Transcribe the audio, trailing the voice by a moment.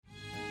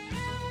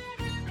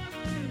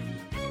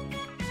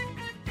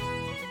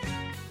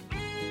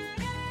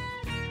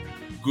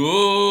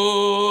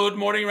Good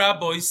morning,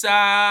 Rabbi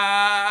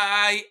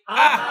Sai.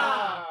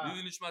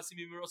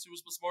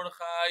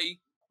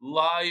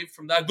 Live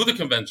from the Aguda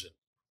convention.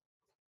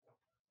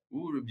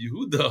 Ooh, Rabbi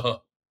Yehuda.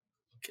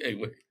 Okay,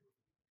 wait.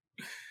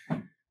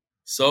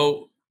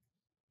 So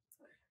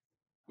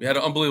we had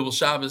an unbelievable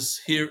Shabbos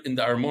here in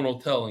the Armon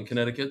Hotel in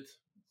Connecticut.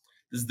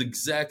 This is the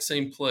exact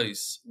same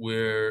place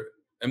where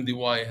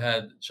MDY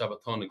had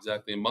Shabbaton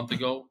exactly a month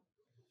ago.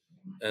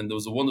 And there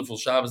was a wonderful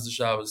Shabbos. The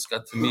Shabbos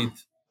got to meet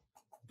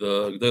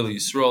the Daily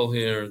Yisrael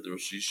here, the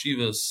Rosh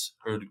Yeshivas,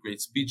 heard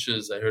great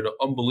speeches. I heard an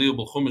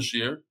unbelievable Chumash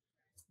here,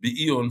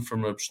 the Eon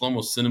from Reb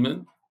Shlomo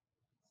Cinnamon.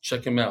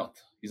 Check him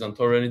out. He's on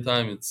Torah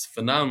anytime. It's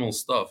phenomenal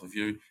stuff. If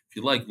you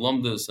like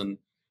Lumdus and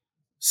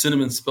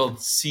Cinnamon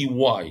spelled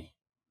C-Y,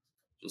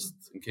 just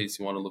in case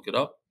you want to look it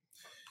up.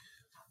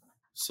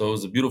 So it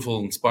was a beautiful,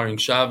 inspiring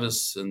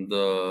Shabbos, and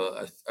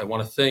I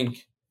want to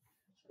thank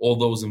all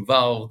those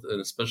involved,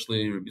 and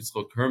especially Rabbi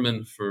Yitzchok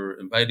Herman for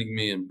inviting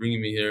me and bringing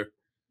me here.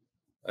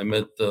 I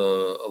met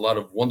a lot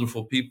of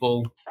wonderful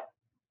people,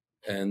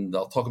 and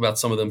I'll talk about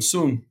some of them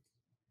soon.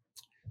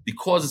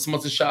 Because it's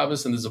Motzei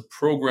Shabbos and there's a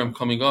program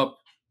coming up,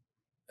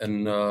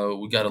 and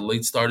we got a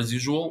late start as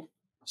usual,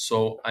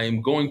 so I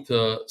am going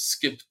to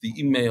skip the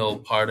email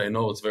part. I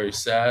know it's very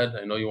sad.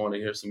 I know you want to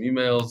hear some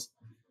emails.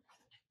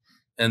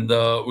 And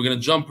we're going to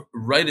jump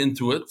right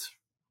into it.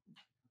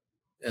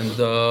 And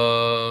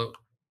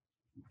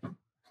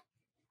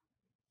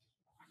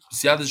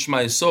Siyata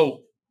Shmai.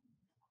 So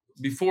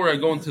before I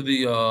go into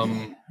the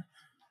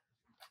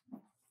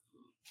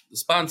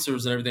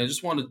sponsors and everything, I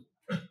just want to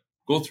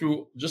go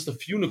through just a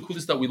few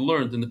nekudas that we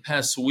learned in the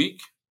past week.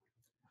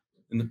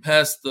 In the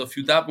past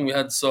few dapim, we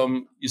had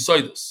some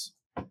yisoidus.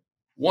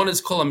 One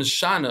is kol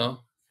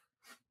hamishana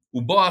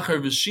u'ba'acher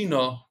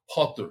v'shina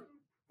potter.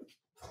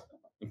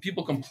 And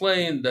people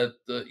complain that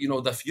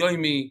daf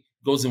Yomi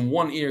goes in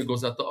one ear,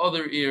 goes out the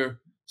other ear.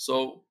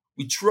 So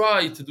we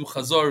try to do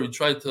chazar. We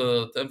try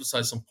to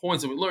emphasize some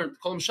points that we learned.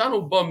 Kol hamishana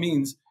u'ba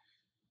means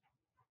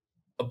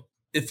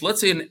if,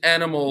 let's say, an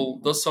animal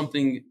does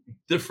something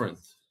different,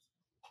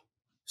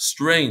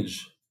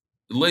 strange,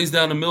 it lays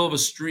down in the middle of a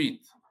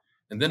street,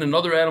 and then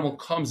another animal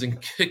comes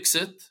and kicks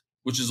it,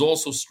 which is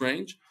also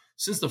strange.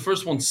 Since the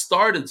first one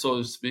started, so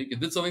to speak, it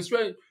did something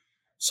strange.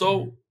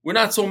 So we're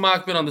not so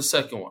makbid on the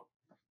second one.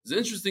 There's an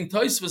interesting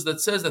Taisvus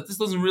that says that this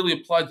doesn't really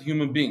apply to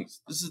human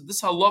beings.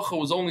 This halacha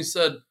was only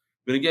said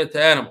when it get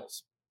to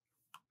animals.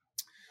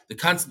 The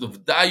concept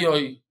of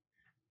dayoy,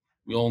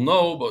 we all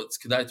know, but it's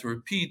kedai to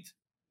repeat,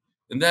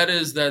 and that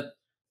is that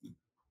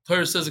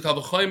Torah says a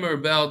kavachomer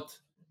about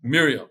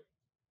Miriam.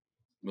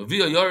 Whatever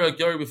the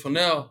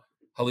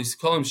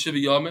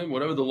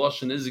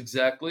lashon is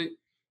exactly,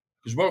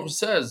 because Baruch Hu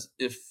says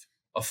if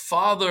a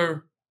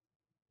father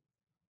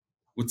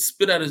would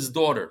spit at his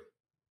daughter,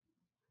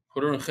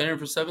 put her in chayim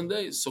for 7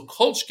 days, so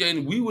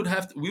kolchkein we would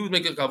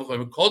make a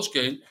kavachomer.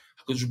 Kolchkein,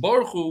 because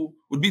Baruch Hu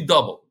would be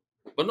double,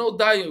 but no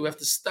daya. We have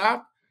to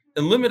stop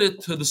and limit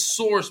it to the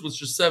source,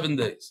 which is 7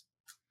 days.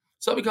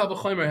 So every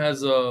kavachomer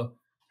has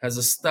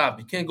a stop.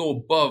 You can't go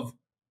above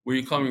where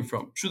you're coming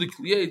from. Truly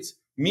creates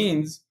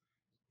means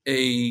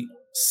a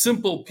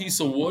simple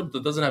piece of wood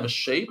that doesn't have a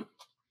shape.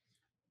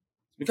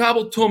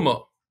 Mikabel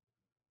Tuma.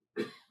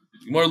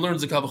 Gemara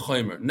learns the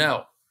Kavachomer.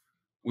 Now,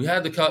 we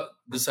had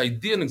this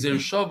idea in Xer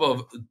Shava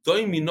of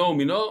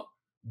Doimino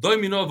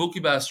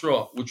Vuki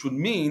Basra, which would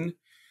mean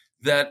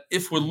that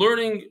if we're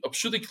learning a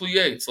Pshuti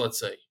Kliyates, let's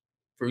say,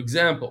 for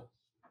example,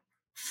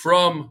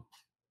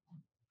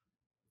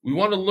 we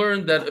want to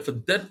learn that if a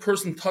dead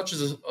person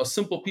touches a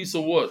simple piece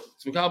of wood,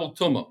 it's Mikabel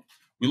Tuma.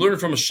 We learn it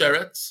from a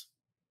sheretz.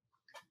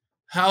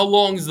 How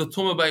long is the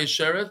Tumah by a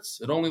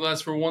sheretz? It only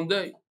lasts for 1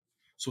 day.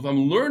 So if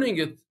I'm learning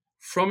it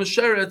from a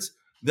sheretz,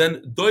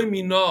 then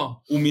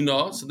doimina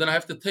umina, so then I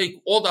have to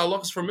take all the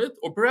halachas from it,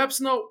 or perhaps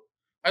no,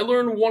 I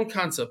learn one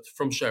concept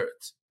from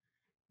sheretz.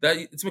 That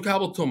it's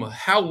Mikabel Tumah.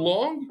 How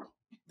long?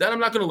 That I'm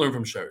not going to learn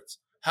from sheretz.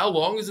 How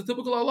long is a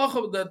typical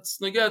halacha that's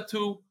neged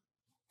to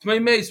my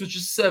mace, which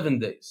is 7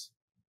 days.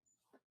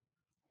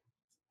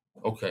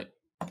 Okay.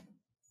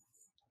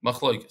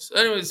 Machlokes.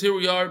 Anyways, here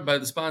we are by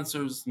the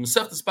sponsors.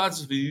 Masech the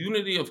sponsors for the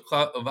unity of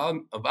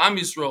Am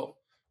Yisrael,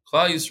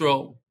 Klal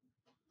Yisrael.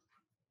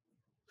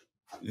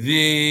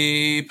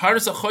 The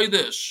Parnas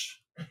HaChodesh.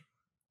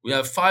 We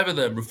have 5 of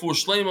them. Refuah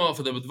Shlema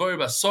for the B'dvar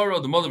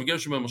Basara, the mother of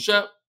Gershom and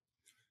Moshe.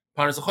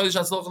 Parnas HaChodesh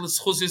Hatzlacha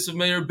L'Schus Yosef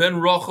Meir Ben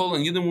Rachel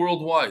and Yidden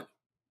worldwide.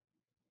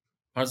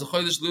 Parnas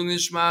HaChodesh Lili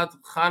Nishmat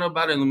Chana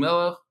Bar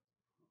Elimelech.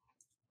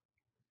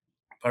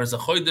 Parnas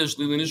HaChodesh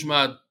Lili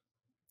Nishmat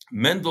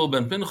Mendel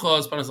ben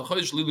Pinchas, Parnas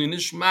HaChodesh Lili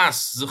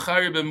Nishmas,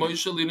 Zechariah ben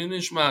Moshe Lili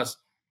Nishmas,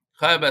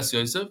 Chaya Bas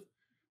Yosef,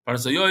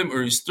 Parnas HaYoim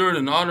are stirred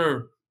in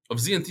honor of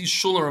ZNT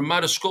Shul and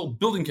Ramada Shkol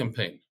building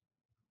campaign.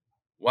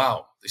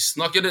 Wow, they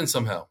snuck it in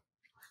somehow.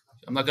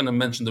 I'm not going to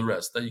mention the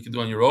rest. That you can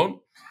do on your own.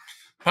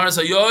 Parnas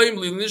HaYoim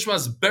Lili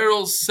Nishmas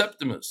Beryl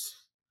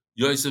Septimus,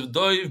 Yosef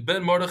Doiv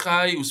ben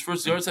Mordechai, whose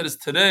first yahrzeit is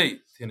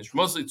today. Tinish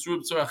Mosli Tzur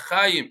B'Tzor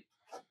HaChayim.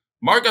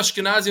 Mark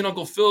Ashkenazi and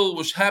Uncle Phil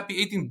wish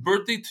happy 18th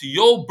birthday to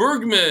Yoel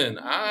Bergman.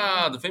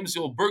 The famous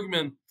Yoel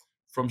Bergman.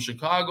 from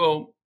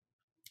Chicago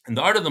in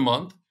the art of the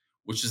month,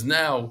 which is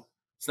now,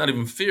 it's not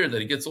even fair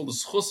that he gets all the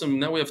schusim.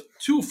 Now we have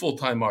two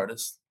full-time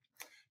artists.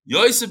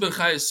 Yosef ben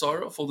Chayes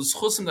Sarah for the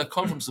schusim that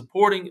come from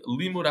supporting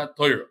Limud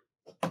HaTorah.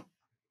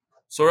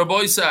 So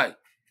Rabbi Isai,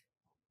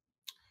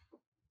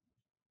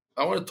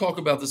 I want to talk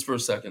about this for a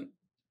second.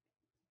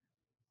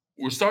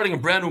 We're starting a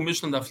brand new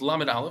Mishnah Daf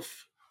Lamed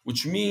Aleph,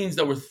 which means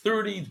that we're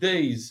 30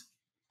 days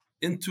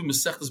into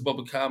Masechtas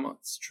Baba Kama.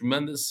 It's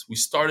tremendous. We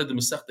started the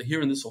Masechta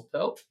here in this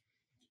hotel,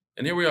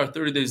 and here we are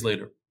 30 days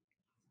later.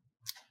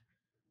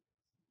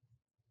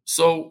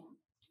 So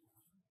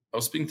I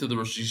was speaking to the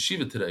Rosh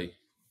Yeshiva today.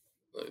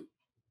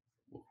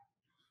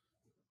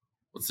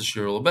 What's the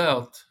shir all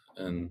about,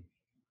 and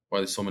why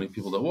there's so many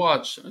people that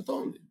watch? And I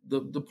told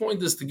him the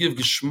point is to give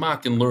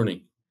geschmack in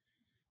learning.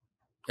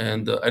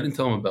 And I didn't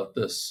tell him about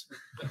this.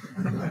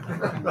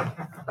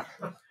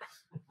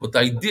 But the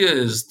idea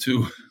is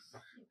to,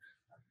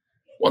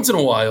 once in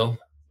a while,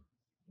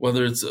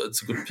 whether it's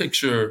a good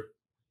picture,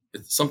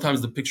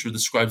 sometimes the picture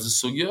describes the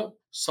sugya,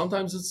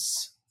 sometimes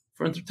it's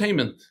for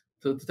entertainment,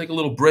 to take a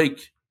little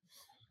break.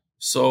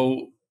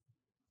 So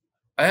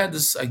I had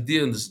this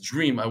idea and this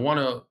dream. I want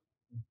to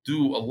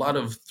do a lot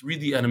of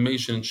 3D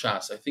animation in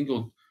Shas. I think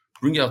it'll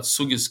bring out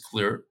sugyas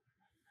clear.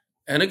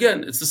 And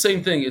again, it's the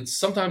same thing.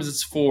 Sometimes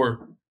it's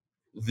for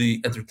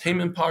the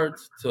entertainment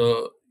part.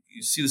 You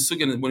see the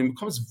sugya, and when it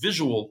becomes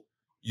visual,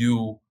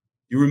 you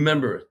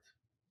remember it.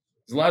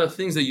 There's a lot of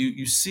things that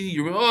you see.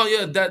 Oh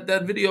yeah,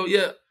 that video,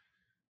 yeah.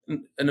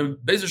 And in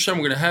Be'ez Hashem,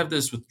 we're going to have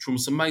this with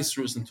Trumas and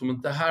Maisrus and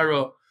Tumen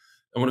Tahara.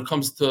 And when it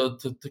comes to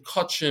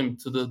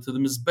Kachim, to the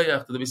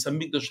Mizbeach, to the Beis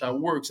Hamikdash, how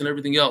it works, and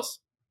everything else.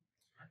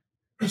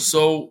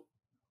 So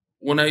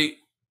when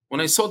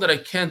I saw that I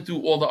can't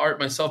do all the art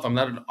myself, I'm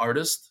not an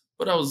artist,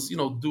 but I was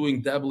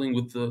dabbling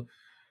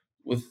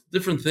with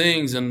different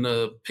things and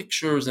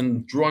pictures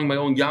and drawing my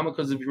own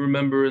yarmulkes, if you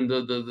remember, and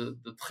the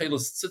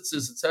tchelas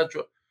tzitzis,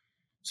 etc.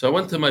 So I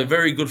went to my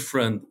very good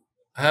friend.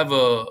 I have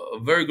a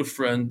very good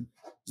friend.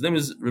 His name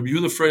is Rabbi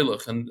Yehuda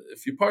Freilich, and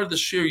if you're part of the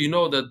shir, you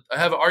know that I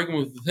have an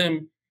argument with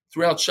him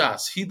throughout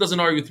Shas. He doesn't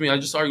argue with me. I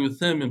just argue with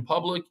him in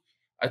public.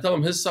 I tell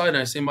him his side, and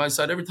I say my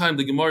side. Every time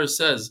the Gemara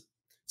says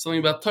something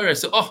about Torah, I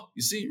say, oh,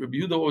 you see, Rabbi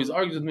Yehuda always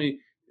argues with me.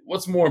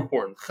 What's more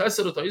important,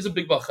 Chesed or Torah? He's a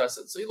big Bal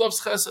Chesed, so he loves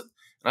Chesed.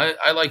 And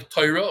I like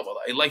Torah. Well,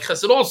 I like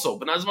Chesed also,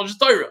 but not as much as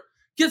Torah.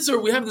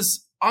 Kitzer, we have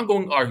this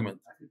ongoing argument.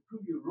 I could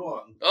prove you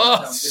wrong.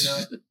 Oh,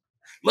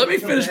 let me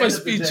finish my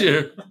speech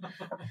here.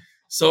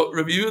 So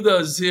Rabbi Yehuda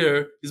is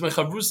here. He's my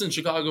chavrus in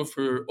Chicago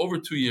for over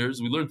 2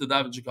 years. We learned to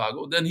dive in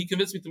Chicago. Then he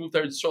convinced me to move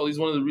to Eretz Yisrael. He's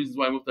one of the reasons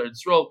why I moved to Eretz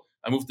Yisrael.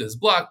 I moved to his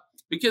block.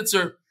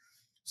 Bekitzer.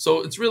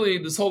 So it's really,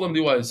 this whole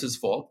MDY is his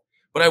fault.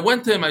 But I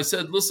went to him. I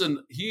said,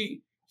 listen,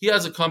 he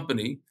has a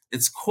company.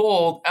 It's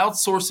called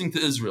Outsourcing to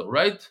Israel,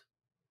 right?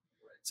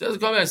 So he has a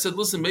company. I said,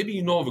 listen, maybe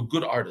you know of a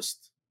good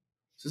artist.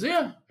 He says,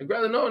 yeah, I'd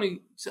rather know. And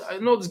he said, I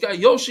know this guy,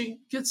 Yoshi,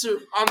 Kitzer,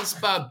 on the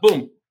spot,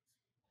 boom.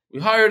 We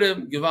hired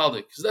him,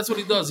 Givaldik, because that's what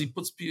he does. He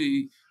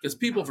gets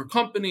people for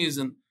companies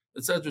and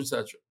et cetera, et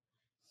cetera.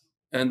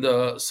 And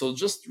so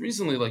just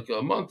recently, like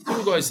a month or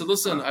two ago, I said,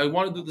 listen, I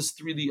want to do this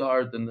 3D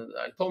art. And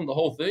I told him the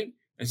whole thing.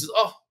 And he says,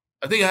 oh,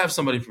 I think I have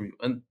somebody for you.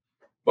 And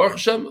Baruch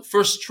Hashem,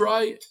 first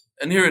try,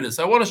 and here it is.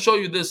 I want to show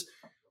you this.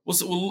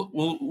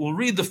 We'll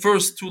read the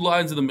first 2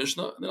 lines of the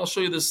Mishnah, and then I'll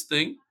show you this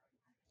thing.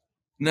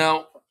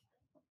 Now,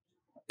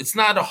 it's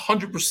not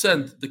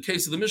 100% the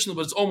case of the Mishnah,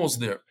 but it's almost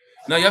there.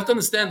 Now, you have to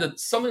understand that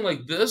something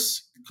like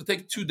this could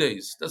take 2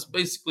 days. That's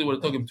basically what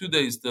it took him 2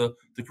 days to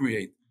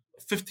create.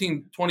 A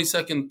 15,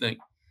 20-second thing.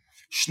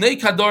 Shnei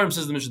Kadarim,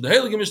 says the Mishnah. The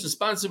Heilige Mishnah is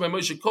sponsored by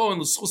Moshe Cohen,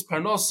 L'schus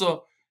Parnasa,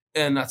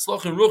 and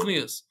Atzlach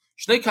Ruchnius.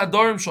 Shnei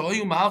Kadarim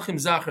shahayu ma'alchim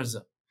zachar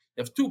zeh.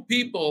 You have 2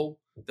 people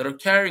that are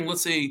carrying,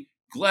 let's say,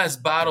 glass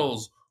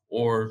bottles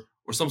or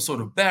some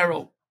sort of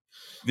barrel.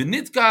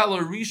 V'nitkal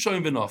or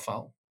rishoin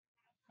v'nafal.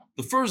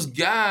 The first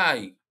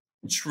guy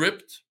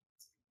tripped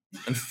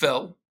and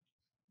fell.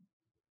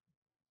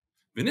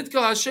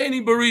 V'nitkal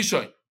hasheni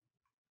b'rishoin.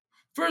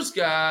 First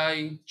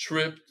guy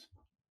tripped.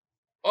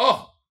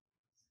 Oh!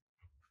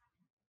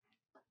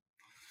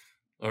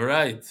 All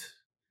right.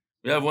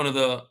 We have one of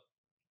the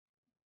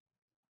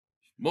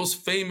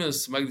most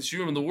famous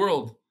Magdashirim in the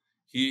world.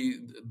 He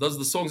does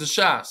the songs of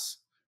Shas.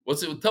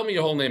 What's it? Tell me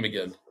your whole name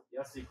again.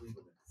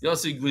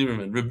 Yossi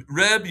Gleiberman.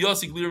 Reb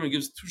Yossi Gleiberman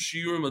gives 2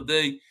 shiurim a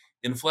day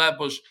in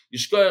Flatbush.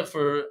 Yishkoyach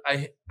for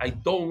I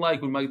don't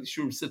like when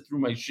Magdashirim sit through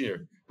my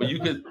shir, but you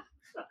could.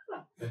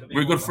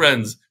 We're good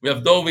friends. We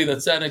have Dovi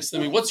that sat next to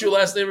me. What's your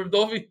last name, Reb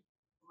Dovi?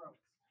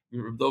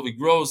 Reb Dovi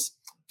Gross.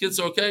 Kids,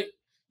 okay?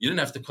 You didn't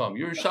have to come.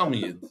 You're a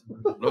Shalmi Yid.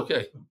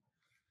 Okay.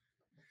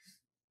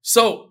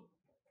 So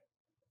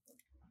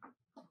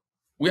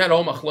we had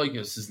all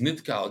machlokes. Is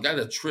nitkal, a guy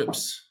that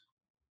trips.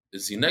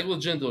 Is he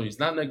negligent or he's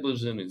not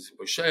negligent? Is he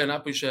poshea,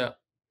 not poshea?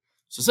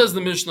 So says the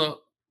Mishnah,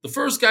 the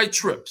first guy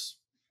trips.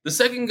 The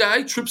second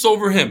guy trips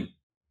over him.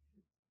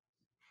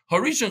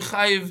 Harishon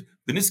chayiv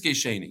b'niskei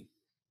sheni.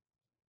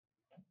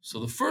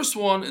 So the first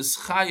one is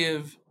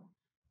chayiv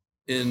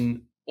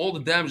in all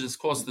the damage that's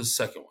caused to the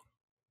second one.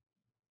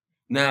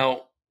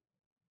 Now,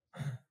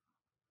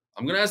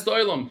 I'm going to ask the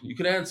Olam. You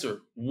can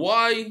answer.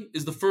 Why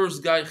is the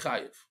first guy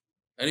chayiv?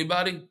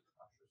 Anybody?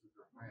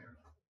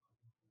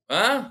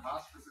 Huh?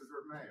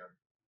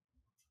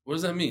 What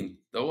does that mean?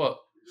 The what?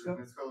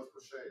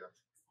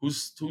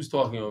 Who's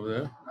talking over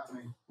there?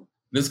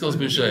 Niskos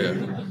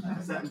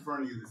B'Sheya. Sat in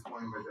front of you this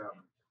morning, my job.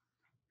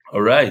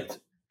 All right.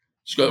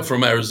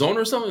 From Arizona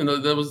or something? No,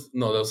 that was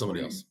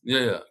somebody else.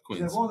 Yeah,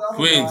 Queens.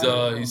 Queens.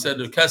 He said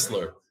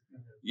Kessler.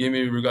 He gave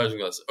me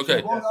regarding us.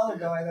 Okay.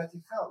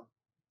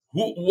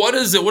 What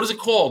is it? What is it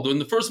called? In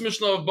the first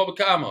Mishnah of Bava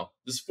Kama,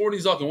 this 40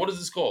 Zaken, what is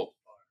this called?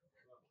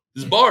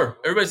 This bar.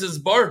 Everybody says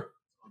bar.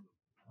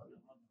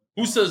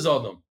 Who says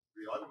Adam?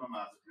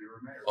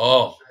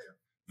 Oh,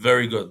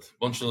 very good.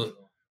 Bunch of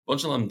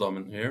lamdam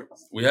in here.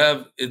 We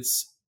have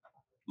it's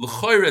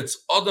l'chayr,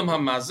 it's Adam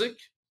Hamazik,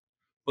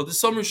 but there's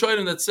some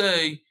Rishonim that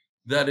say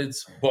that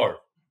it's bar.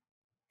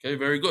 Okay,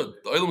 very good.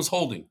 The Olam is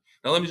holding.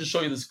 Now let me just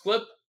show you this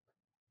clip.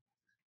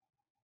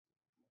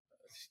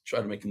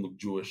 Try to make him look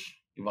Jewish.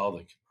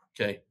 Givaldik.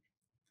 Okay.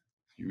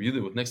 You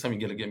really would. Next time you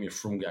gotta get me a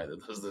frum guy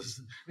that does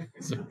this.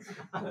 So,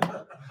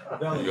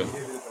 there you go.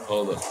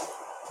 Hold on.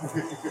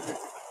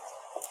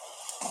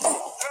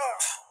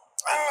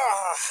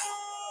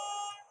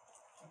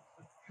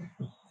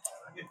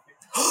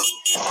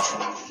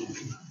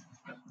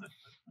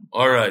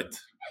 All right.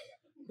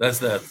 That's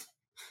that.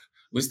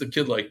 At least the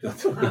kid liked it.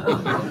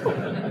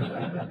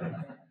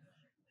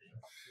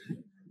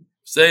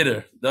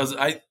 Seder.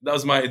 That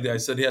was my idea. I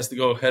said he has to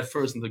go head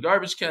first in the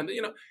garbage can.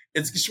 You know,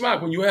 it's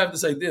geschmack when you have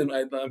this idea. And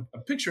I'm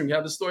picturing you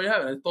have the story you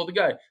have. And I told the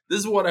guy, this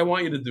is what I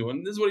want you to do.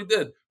 And this is what he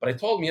did. But I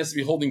told him he has to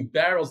be holding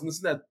barrels and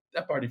this and that.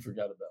 That part he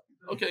forgot about.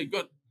 Okay,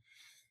 good.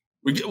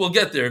 We'll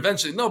get there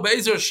eventually. No,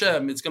 Be'ezer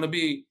Hashem, it's going to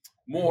be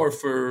more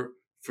for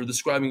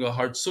describing a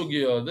hard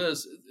sugya or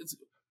this.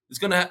 It's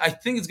going to, I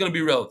think it's going to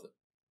be relative.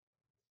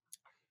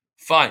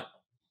 Fine.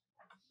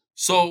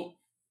 So,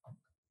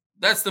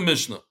 that's the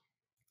Mishnah.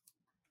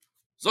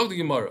 Zog the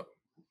Gemara.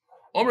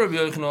 Omer Rabbi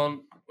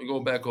Yochanan, we go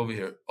back over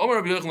here. Omer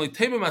Rabbi Yochanan,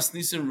 Tema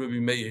Masnisin Rabbi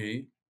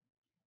Meir,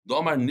 the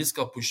Omar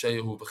Niskal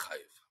Pushayahu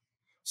V'chayiv.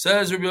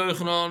 Says Rabbi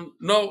Yochanan,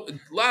 no,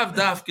 Lav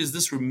Dafk is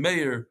this Rabbi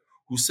Meir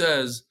who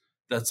says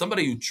that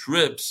somebody who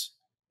trips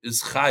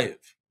is chayiv.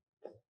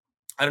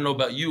 I don't know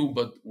about you,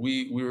 but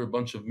we were a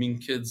bunch of mean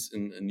kids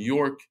in New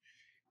York,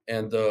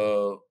 and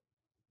there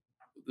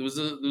was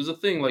a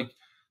thing like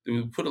they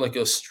would put like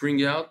a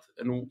string out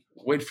and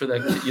wait for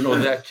that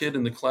that kid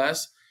in the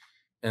class.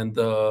 And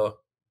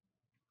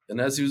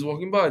as he was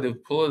walking by, they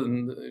would pull it,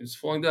 and he was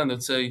falling down.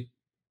 They'd say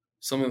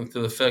something to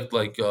the effect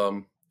like,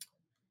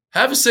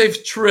 "Have a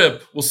safe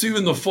trip. We'll see you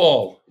in the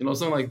fall."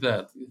 Something like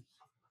that.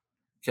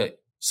 Okay,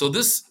 so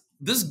this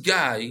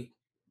guy,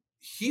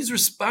 he's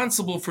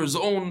responsible for his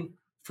own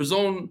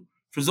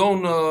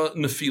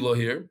nefila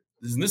here.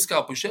 This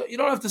niskal pusha. You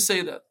don't have to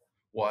say that.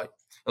 Why?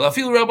 It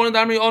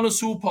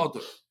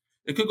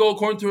could go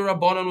according to a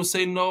Rabbanan who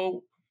say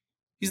no,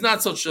 he's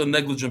not such a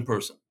negligent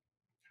person.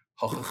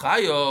 The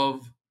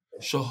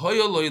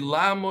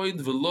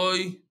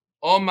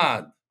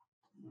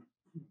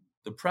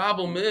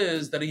problem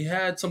is that he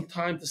had some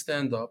time to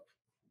stand up.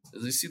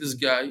 As you see this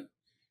guy,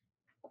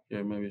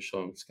 here, maybe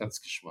show him. It's ganz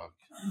geschmack.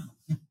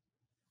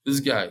 This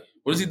guy,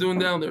 what is he doing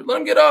down there? Let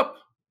him get up.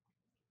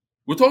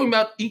 We're talking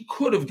about he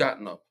could have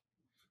gotten up.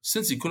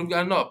 Since he could have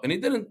gotten up, and he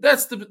didn't,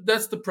 that's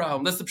the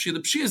problem. That's the pshia. The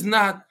pshia is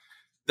not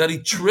that he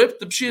tripped.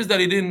 The pshia is that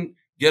he didn't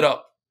get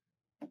up.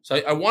 So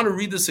I want to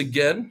read this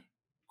again,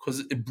 because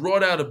it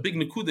brought out a big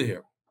nekuda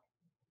here.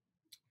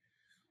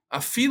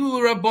 Afilu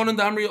rabbanan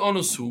damri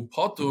onosu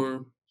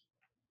patur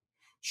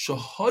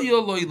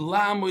shahaya loy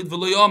lamoid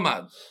v'loy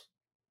amad.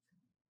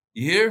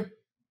 You hear?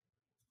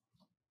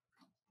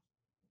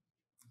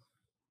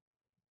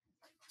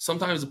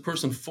 Sometimes a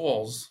person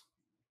falls,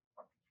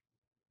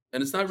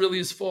 and it's not really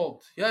his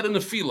fault. He had a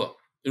nefila,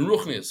 in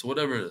ruchnius,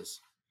 whatever it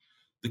is.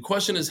 The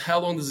question is, how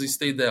long does he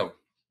stay down?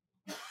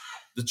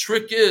 The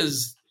trick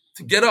is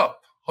to get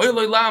up. Hoya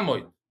loy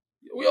lamoid.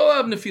 We all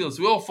have nefilas.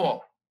 We all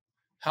fall.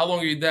 How long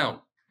are you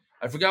down?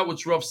 I forgot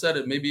which Rav said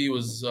it. Maybe it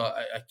was,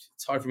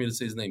 it's hard for me to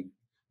say his name.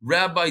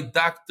 Rabbi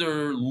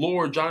Dr.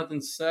 Lord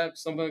Jonathan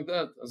Sachs, something like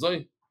that.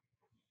 Azai.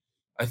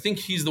 I think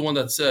he's the one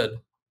that said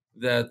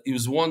that he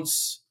was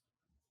once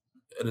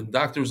at a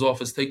doctor's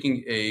office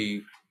taking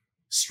a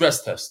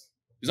stress test.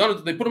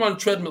 They put him on a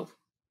treadmill.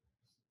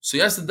 So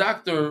he asked the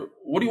doctor,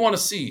 what do you want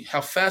to see?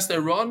 How fast I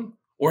run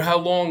or how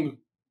long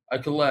I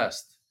can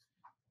last?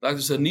 The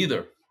doctor said,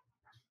 neither.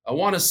 I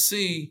want to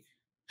see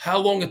how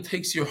long it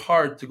takes your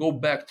heart to go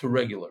back to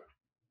regular.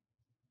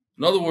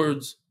 In other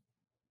words,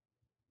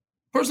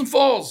 person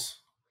falls,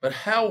 but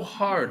how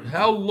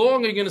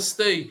long are you going to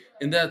stay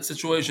in that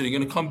situation? Are you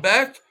going to come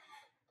back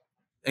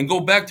and go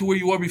back to where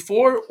you were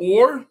before,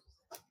 or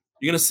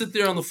you're going to sit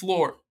there on the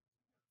floor?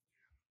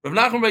 Rav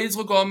Nachman bar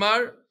Yitzchak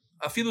Amar,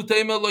 afilu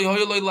teima lo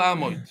hoy lo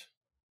lamoid.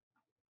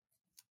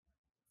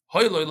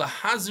 Hoy lo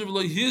lahazir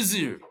lo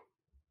hizir.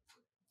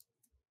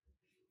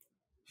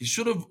 He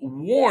should have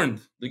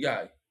warned the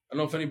guy. I don't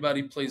know if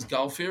anybody plays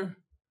golf here,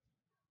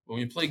 but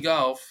when you play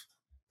golf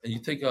and you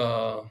take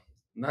a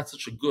not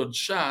such a good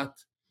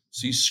shot,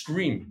 so you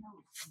scream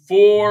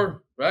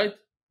 4, right?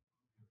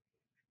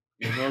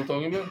 You know what I'm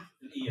talking about?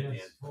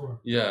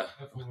 Yeah,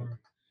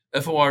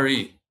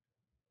 F-O-R-E.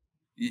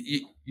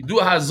 You do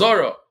a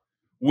Hazara,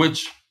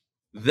 which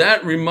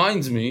that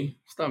reminds me,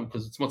 stop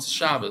because it's Motzei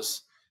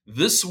Shabbos.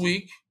 This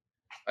week,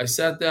 I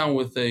sat down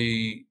with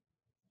a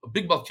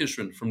big Bal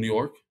Kishrin from New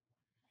York,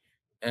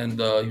 and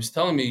he was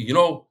telling me,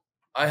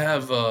 I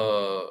have,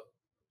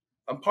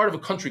 I'm part of a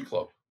country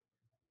club.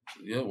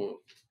 Yeah,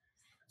 well,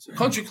 so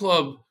country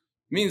club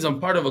means I'm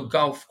part of a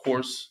golf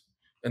course,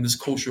 and there's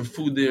kosher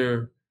food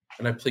there,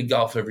 and I play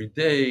golf every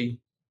day.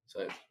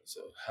 So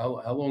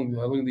how long do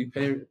you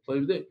play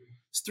every day?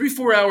 It's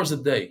 3-4 hours a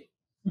day.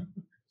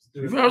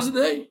 3-4 hours a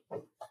day.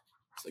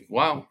 It's like,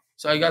 wow.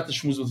 So I got the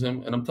shmooze with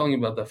him, and I'm telling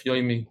him about Daf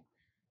Yomi,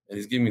 and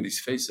he's giving me these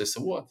faces. I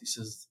said, what? He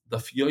says,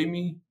 Daf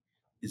Yomi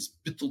is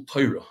Bittul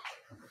Torah.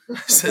 I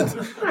said,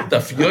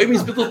 Daf Yomi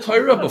is Bittul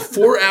Torah, but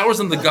 4 hours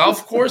on the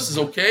golf course is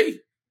okay?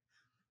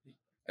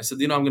 I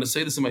said, I'm going to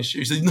say this in my shir.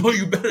 He said, no,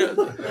 you better.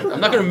 I'm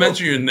not going to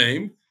mention your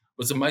name,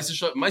 but it's a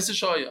Ma'aseh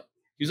Shaya.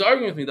 He's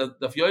arguing with me that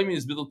Daf Yomi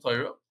is Bittul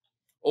Torah.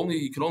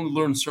 You can only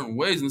learn certain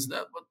ways and this and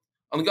that, but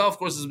on the golf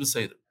course is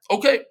Beseder.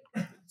 Okay.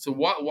 So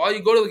why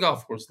you go to the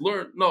golf course?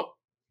 Learn. No.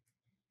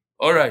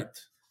 All right.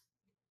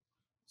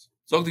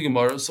 Talk to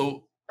Gemara.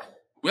 So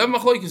we have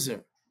machlokes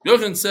here.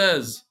 Yochanan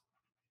says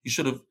he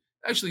should have.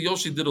 Actually,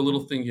 Yoshi did a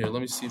little thing here.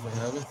 Let me see if I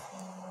have it.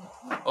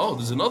 Oh,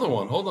 there's another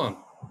one. Hold on.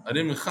 I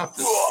didn't even chop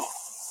this.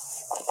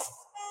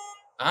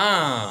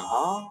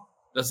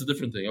 That's a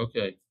different thing.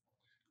 Okay.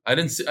 I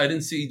didn't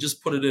see. He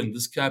just put it in.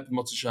 This cap in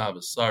Motzei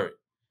Shabbos. Sorry.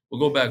 We'll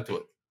go back to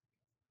it.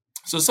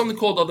 So it's something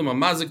called Adam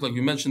HaMazik, like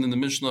we mentioned in the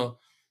Mishnah.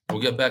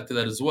 We'll get back to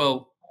that as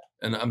well.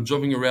 And I'm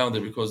jumping around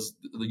it because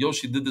the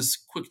Yoshi did this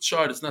quick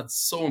chart. It's not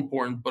so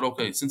important, but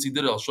okay, since he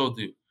did it, I'll show it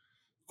to you.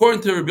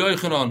 According to Rabbi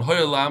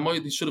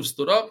Yochanan, he should have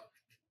stood up.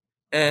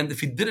 And if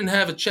he didn't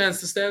have a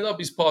chance to stand up,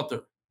 he's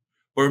potter.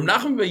 But Reb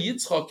Nachman ben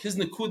Yitzchak, his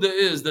nekuda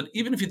is that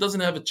even if he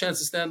doesn't have a chance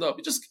to stand up,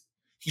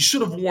 he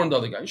should have warned the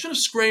other guy. He should have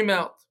screamed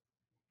out.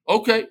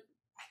 Okay.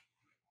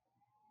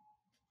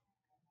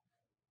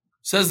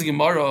 Says the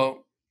Gemara,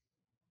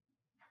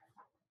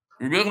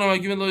 the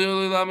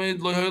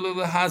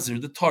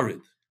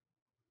Torrid.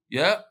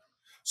 Yeah?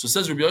 So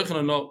says Rabbi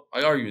Yochanan, no,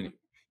 I argue with you.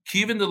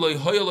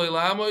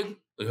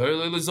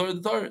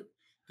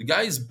 The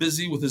guy is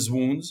busy with his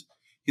wounds.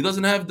 He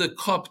doesn't have the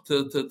cup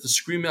to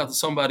scream out to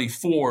somebody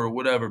 4 or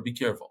whatever. Be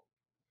careful.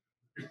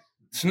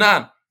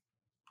 Tnan.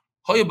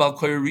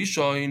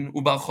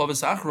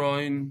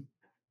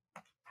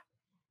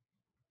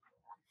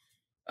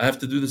 I have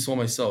to do this all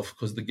myself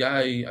because the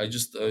guy,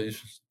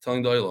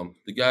 telling the Olam,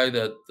 the guy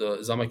that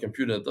is on my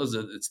computer that does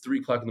it, it's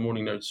 3:00 in the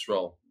morning there at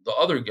Israel. The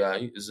other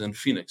guy is in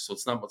Phoenix, so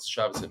it's not much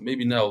Shabbos.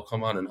 Maybe now he'll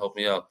come on and help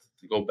me out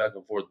to go back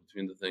and forth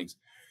between the things.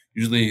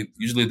 Usually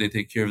they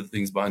take care of the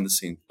things behind the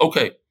scene.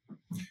 Okay.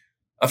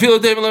 I feel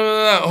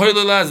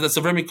that's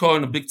a very cool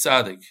and a big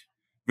tzaddik.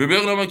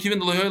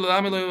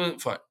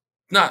 Fine.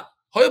 Not.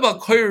 This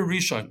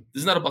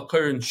is not about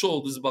Kair and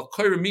Shul. This is about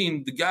Kair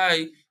mean the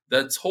guy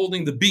that's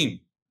holding the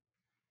beam.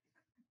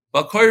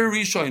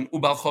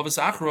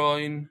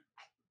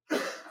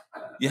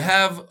 You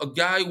have a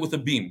guy with a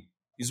beam.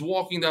 He's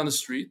walking down the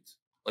street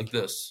like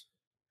this.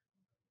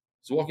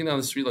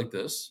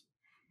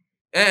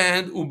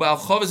 And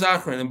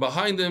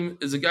behind him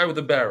is a guy with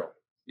a barrel.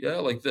 Yeah,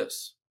 like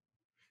this.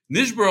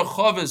 If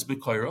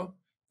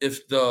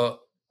the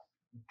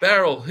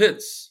barrel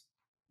hits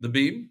the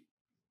beam,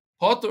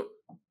 potter.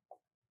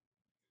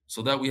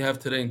 So that we have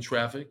today in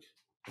traffic.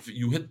 If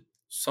you hit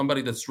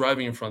somebody that's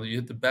driving in front of you,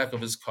 hit the back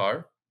of his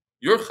car,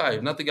 you're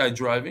chayiv, not the guy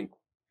driving.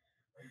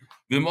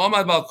 But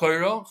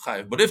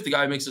if the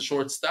guy makes a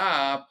short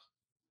stop,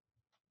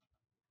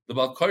 the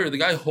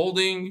guy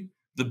holding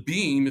the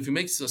beam, if he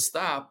makes a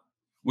stop,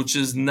 which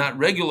is not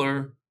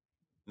regular,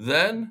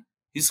 then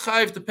he's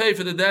chayiv to pay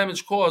for the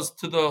damage caused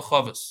to the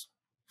chavas.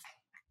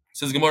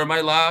 Says Gemara, my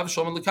lav,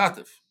 shoman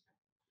lekatif.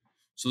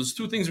 So there's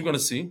 2 things we're going to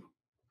see.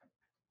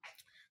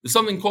 There's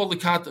something called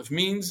lekatif,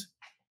 means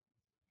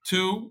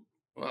to,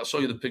 I'll show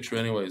you the picture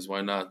anyways,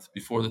 why not,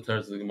 before the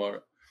teretz of the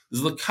Gemara.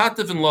 There's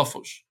lekatif and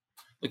lafush.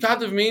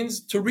 Lekatif means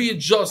to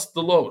readjust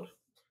the load.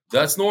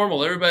 That's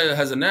normal. Everybody that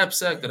has a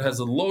knapsack, that has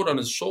a load on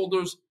his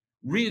shoulders,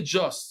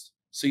 readjusts.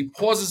 So he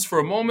pauses for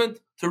a moment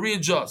to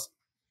readjust.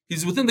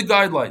 He's within the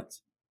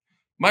guidelines.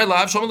 My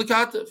lab, shoman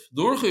lekatif.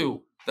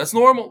 Durchu. That's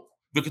normal.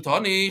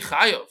 V'katani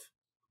chayav.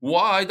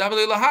 Why?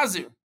 David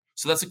lahazir.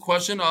 So that's a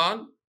question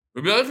on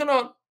Rabbi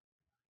Yochanan.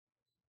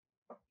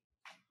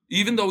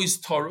 Even though he's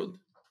tarud,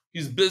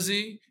 he's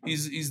busy,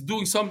 he's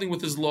doing something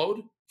with his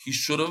load, he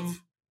should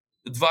have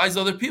advised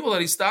other people that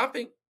he's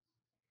stopping.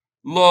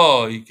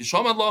 We're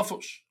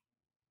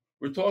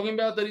talking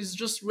about that he's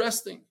just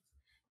resting.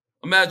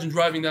 Imagine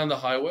driving down the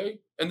highway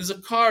and there's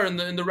a car in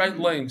the right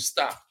lane,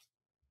 stop.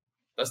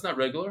 That's not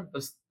regular.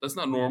 That's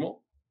not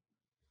normal.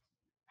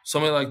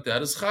 Somebody like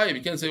that is chayiv.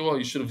 You can't say, well,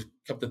 you should have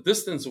kept a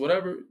distance or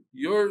whatever.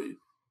 You're an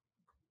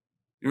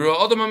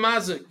Adam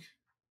HaMazik.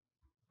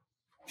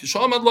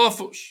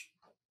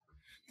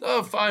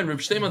 Oh, fine. Reb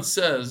Shteiman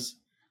says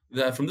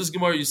that from this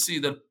Gemara you see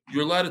that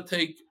you're allowed to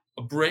take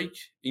a break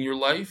in your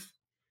life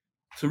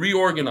to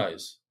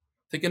reorganize.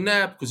 Take a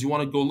nap because you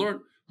want to go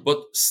learn.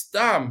 But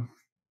stam,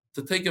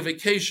 to take a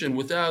vacation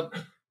without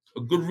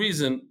a good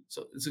reason.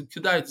 So it's a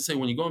kedai to say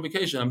when you go on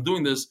vacation, I'm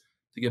doing this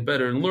to get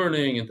better in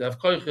learning and to have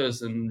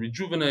koiches and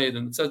rejuvenate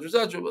and etc.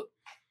 etc. But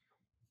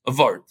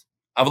avart.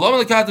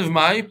 Avalam lekativ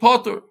mai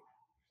potter.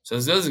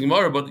 Says there's a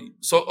Gemara, but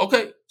so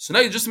okay. So now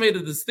you just made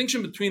a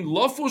distinction between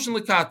lafush and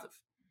lekativ.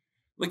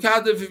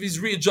 Lekativ, if he's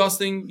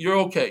readjusting, you're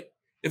okay.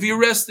 If you're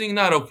resting,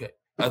 not okay.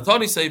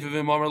 Classic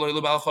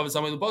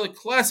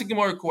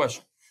Gemara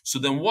question. So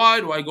then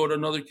why do I go to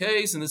another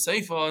case in the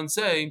Seifa and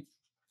say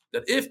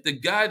that if the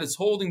guy that's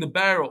holding the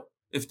barrel,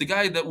 if the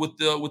guy that with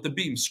the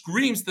beam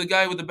screams to the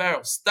guy with the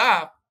barrel,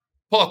 stop,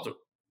 potter.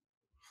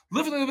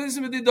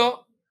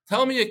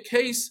 Tell me a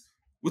case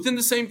within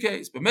the same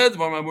case. The Mishnah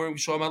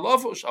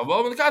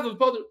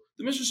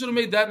should have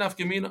made that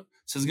nafkamina.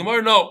 Says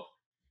Gemara, no.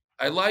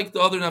 I like the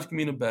other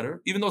nafkamina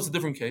better, even though it's a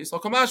different case. I'll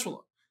come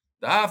ashwala.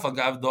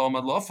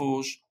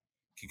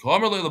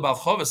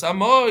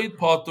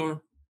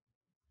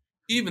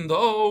 Even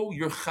though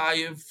you're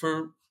chayiv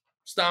for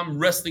stam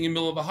resting in the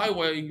middle of a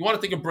highway, you want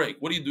to take a break.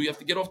 What do? You have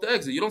to get off the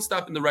exit. You don't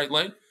stop in the right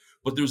lane.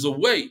 But there's a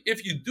way.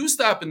 If you do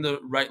stop in the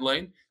right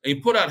lane and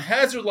you put out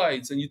hazard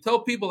lights and you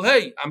tell people,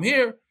 hey, I'm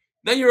here,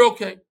 then you're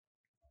okay.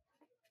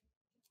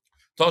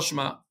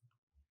 Toshma.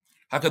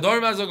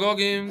 Hakadorim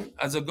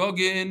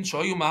azagogin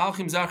shoyu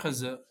ma'alchim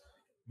zachaze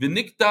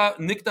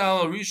v'nikta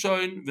al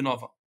rishon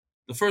v'nova.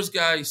 The first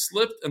guy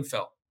slipped and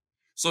fell.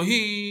 So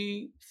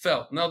he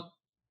fell. Now,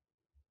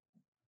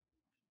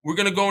 we're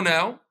going to go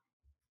now,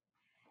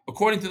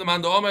 according to the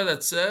Manda Omer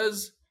that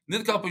says,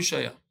 Nitkal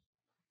Pisheya.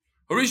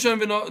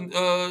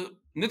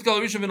 Nitkal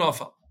Rishon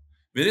v'nofa.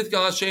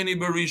 V'nitkal Hasheni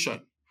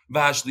b'rishon.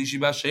 V'hashlishi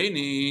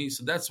b'hasheni.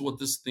 So that's what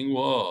this thing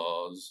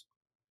was.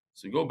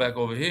 So you go back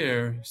over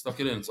here, stuck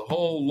it in. It's a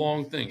whole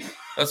long thing.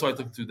 That's why it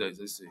took 2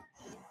 days, I see.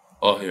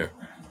 Oh, here.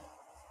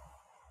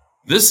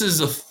 This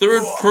is a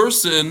third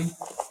person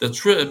that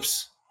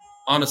trips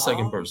on a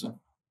second person.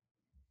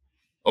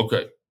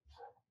 Okay.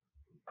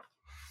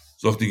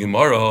 So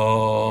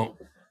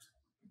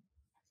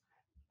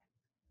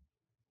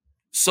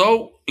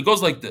it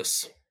goes like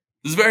this.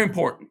 This is very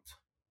important.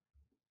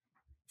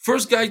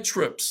 First guy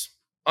trips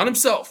on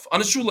himself, on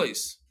his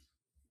shoelace.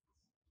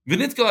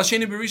 V'nitkal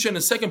hasheni b'rishon, and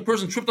the second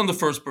person tripped on the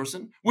first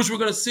person, which we're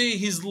going to see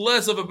he's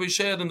less of a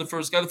b'sheya than the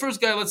first guy. The first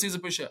guy, let's see, is a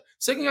b'sheya.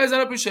 Second guy is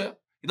not a b'sheya.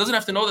 He doesn't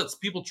have to know that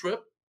people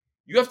trip.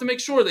 You have to make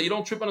sure that you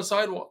don't trip on a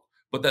sidewalk.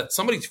 But that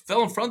somebody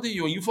fell in front of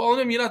you and you fall on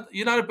him,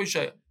 you're not a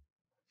b'sheya.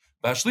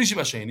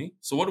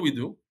 So what do we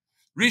do?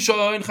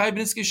 Rishon chay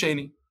b'nitzki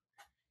sheni.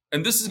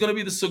 And this is going to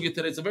be the sugya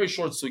today. It's a very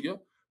short sugya,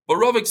 but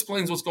Rav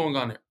explains what's going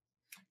on here.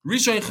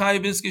 Rishon chay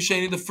b'nitzki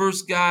sheni, the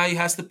first guy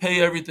has to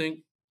pay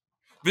everything.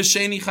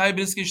 V'sheni chay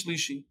b'nitzki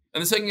shlishi.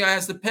 And the second guy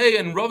has to pay,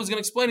 and Rav is going to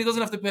explain he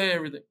doesn't have to pay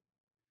everything.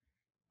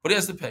 But he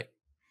has to pay.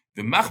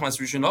 V'machmas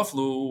rishon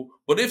aflu.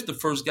 But if the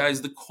first guy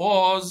is the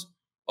cause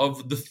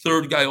of the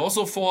third guy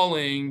also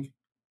falling,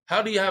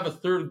 how do you have a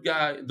third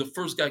guy, the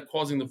first guy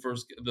causing the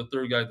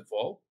third guy to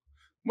fall?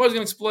 I was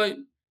going to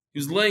explain. He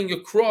was laying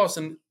across,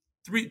 and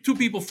two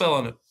people fell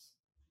on it.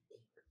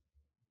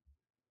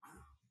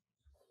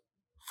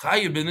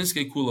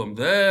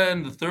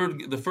 Then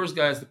the first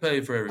guy has to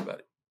pay for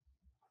everybody.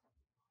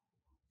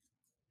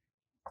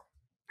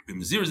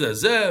 And if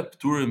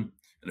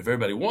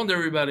everybody warned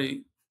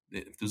everybody,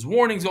 if there's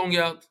warnings going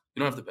out,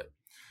 you don't have to pay.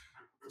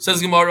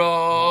 Says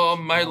Gemara,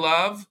 my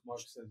love.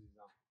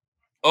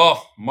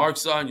 Oh,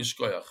 Mark's on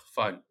Yishkoyach.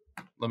 Fine.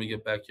 Let me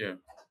get back here.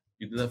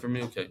 You did that for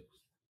me? Okay.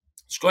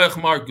 Shkoyach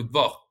Mark, good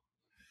vach.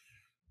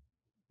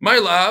 My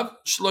love,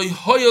 shloi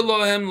hoya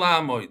lohem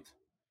la'amoid.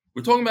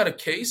 We're talking about a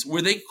case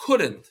where they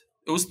couldn't.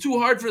 It was too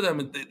hard for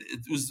them.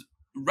 It was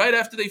right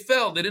after they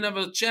fell. They didn't have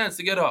a chance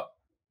to get up.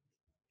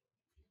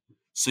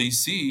 So you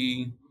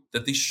see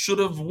that they should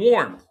have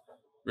warned.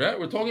 Right?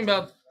 We're talking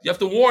about you have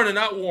to warn and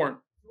not warn.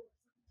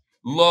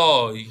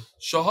 Loi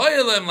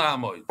shoya lohem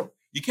la'amoid.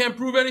 You can't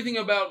prove anything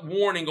about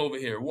warning over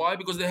here. Why?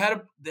 Because they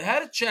had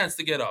a chance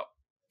to get up.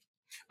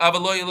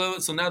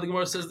 So now the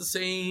Gemara says the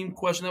same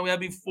question that we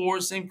had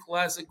before, same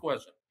classic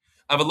question.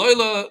 We're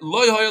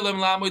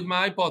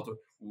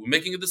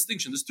making a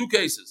distinction. There's two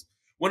cases.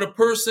 When a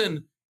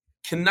person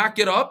cannot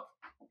get up,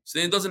 so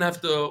he doesn't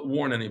have to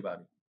warn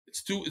anybody.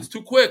 It's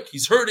too quick.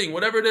 He's hurting,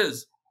 whatever it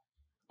is.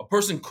 A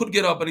person could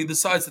get up and he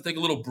decides to take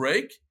a little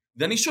break,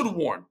 then he should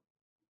warn.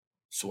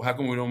 So how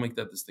come we don't make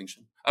that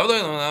distinction?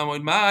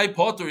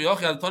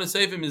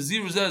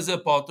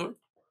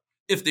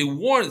 If they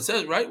warn, it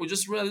says, right? We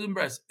just read it in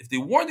Brass. If they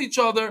warned each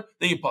other,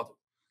 then you potter.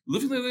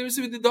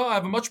 I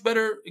have a much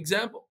better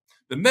example.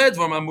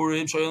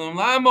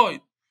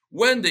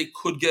 When they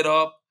could get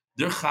up,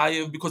 they're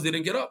chayiv because they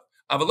didn't get up.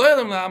 If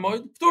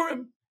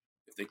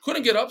they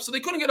couldn't get up, so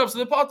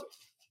they're potter.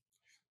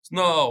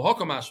 No,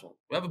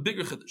 we have a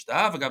bigger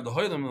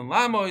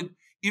chiddush.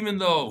 Even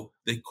though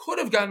they could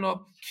have gotten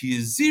up,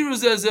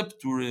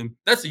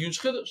 that's a huge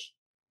chiddush.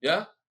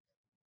 Yeah?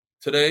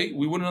 today,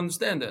 we wouldn't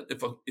understand that.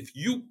 If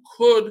you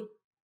could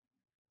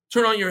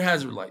turn on your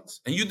hazard lights,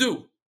 and you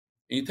do,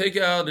 and you take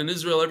out, in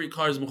Israel, every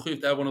car is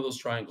mechuyev to have one of those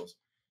triangles.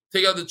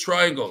 Take out the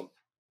triangle,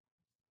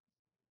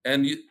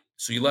 and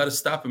so you let it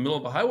stop in the middle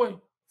of a highway. It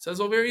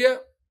says over here, yeah.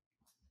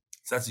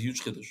 So that's a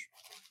huge chiddush.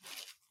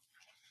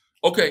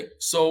 Okay,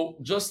 so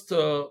just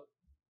to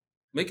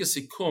make a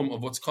sikkum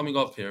of what's coming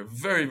up here,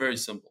 very, very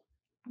simple.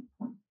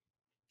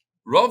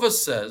 Rava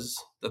says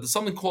that there's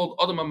something called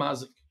Adam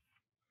HaMazik.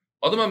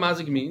 Adam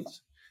HaMazik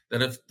means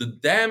that if the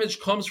damage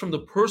comes from the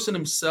person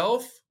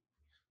himself,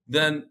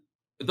 then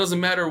it doesn't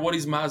matter what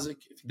he's mazik.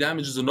 If he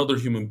damages another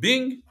human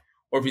being,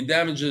 or if he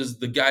damages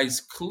the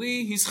guy's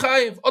kli, he's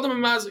chayiv. Adam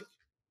HaMazik.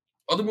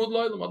 Adam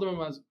Udloilam, Adam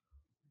HaMazik.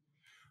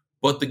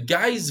 But the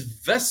guy's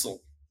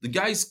vessel, the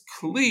guy's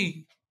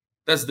kli,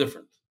 that's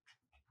different.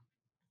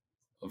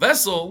 A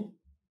vessel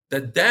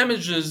that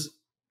damages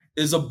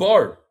is a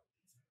bar.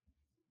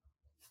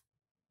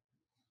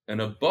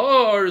 And a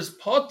bar is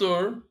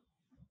patur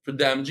for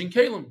damaging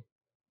kalim.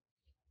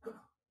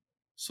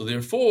 So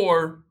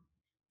therefore,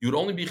 you would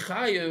only be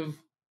chayiv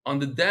on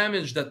the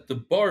damage that the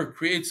bar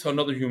creates to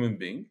another human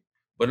being,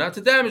 but not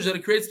the damage that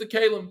it creates to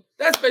kalim.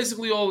 That's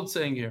basically all it's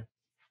saying here.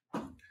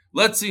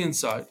 Let's see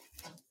inside.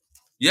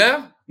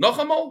 Yeah?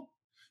 Nachamal?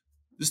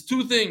 There's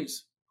two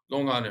things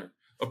going on here.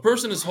 A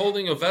person is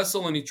holding a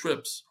vessel and he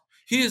trips.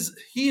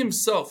 He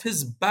himself,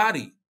 his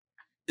body,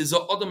 is a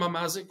Adam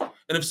HaMazik.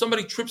 And if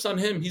somebody trips on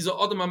him, he's a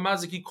Adam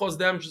HaMazik. He caused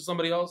damage to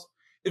somebody else.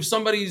 If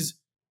somebody's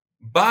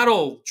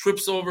bottle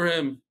trips over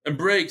him and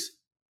breaks,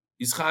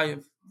 he's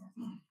chayiv.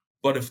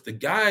 But if the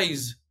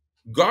guy's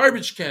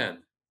garbage can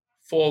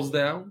falls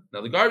down,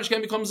 now the garbage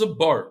can becomes a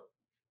bar.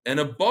 And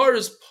a bar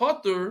is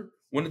patur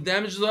when it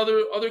damages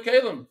other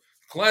kalim.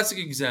 Classic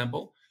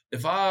example,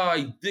 if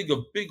I dig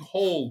a big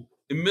hole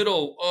in the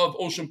middle of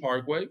Ocean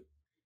Parkway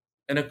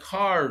and a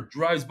car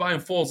drives by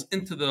and falls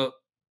into the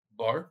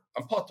bar,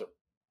 I'm patur.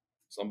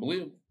 It's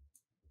unbelievable.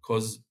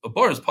 Because a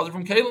bar is patur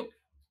from kalim.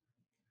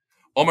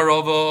 Omar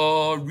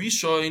Rava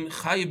Rishoin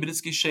Chayiv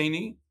B'Niski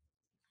Sheni.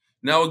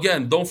 Now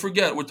again, don't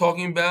forget, we're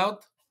talking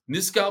about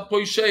Niskal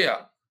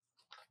Poisheya.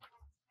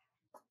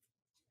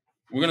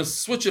 We're going to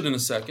switch it in a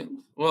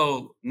second.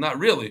 Well, not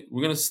really.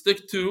 We're going to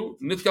stick to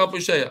Niskal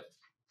Poisheya.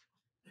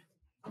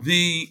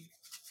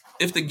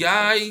 If the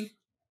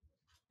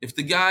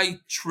guy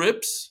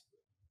trips,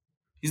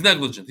 he's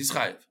negligent. He's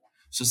chayiv.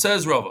 So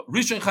says Rava,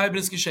 Rishon chayiv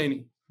b'niski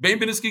sheni, bein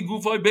b'niski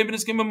gufay, bein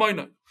b'niski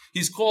memoinai.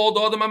 He's called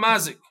Adam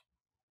HaMazik.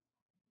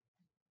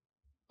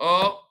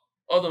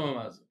 Adam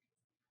HaMazik.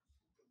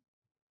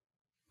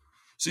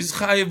 So he's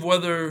chayiv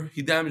whether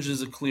he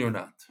damages a kli or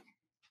not.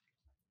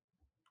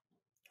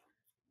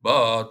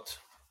 But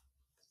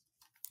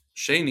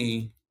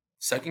Sheni,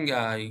 second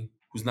guy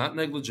who's not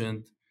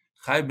negligent,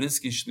 chayiv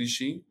b'niski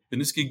shlishi,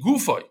 b'niski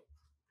gufay.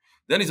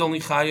 Then he's only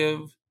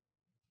chayiv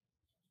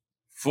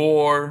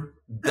for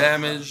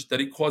damage that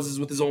he causes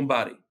with his own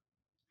body.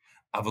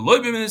 But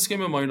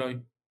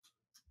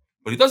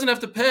he doesn't have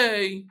to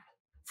pay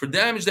for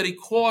damage that he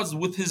caused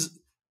with his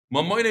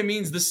mamoyne,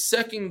 means the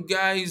second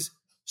guy's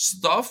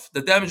stuff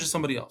that damages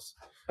somebody else.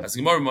 As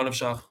Gemara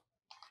Manavshach,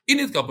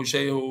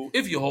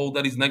 if you hold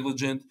that he's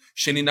negligent,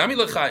 so he's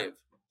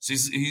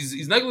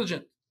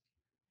negligent.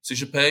 So you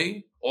should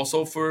pay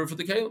also for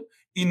the kalim.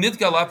 And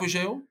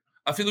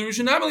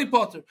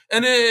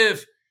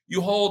if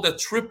you hold that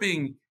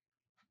tripping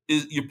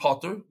is your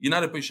potter, you're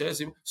not a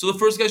peshe, so the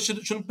first guy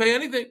shouldn't pay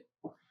anything.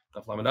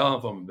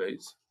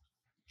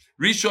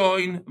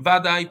 Rishoin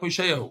vadai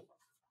peshehu.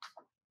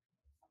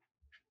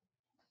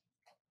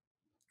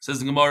 Says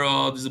the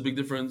Gemara, there's a big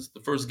difference.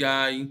 The first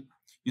guy,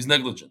 he's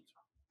negligent.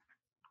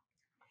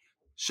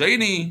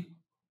 Sheni,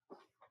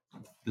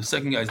 the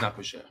second guy is not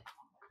peshe.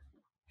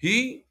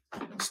 He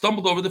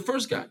stumbled over the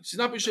first guy. He's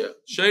not peshe.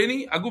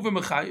 Sheni aguf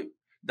mechayiv.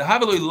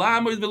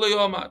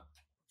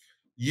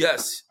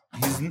 Yes,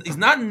 he's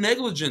not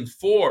negligent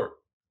for.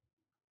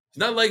 He's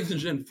not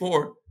negligent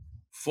for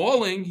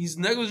falling. He's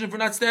negligent for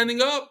not standing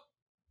up.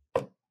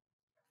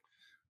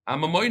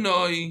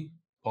 Amamoinoi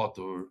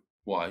potter.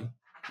 Why?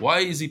 Why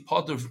is he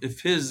potter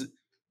if his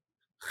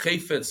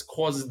chayfetz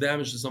causes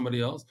damage to somebody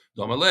else?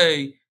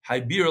 I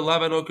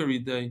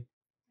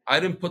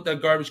didn't put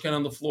that garbage can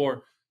on the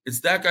floor.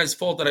 It's that guy's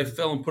fault that I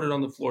fell and put it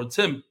on the floor. It's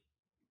him.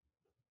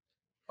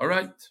 All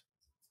right.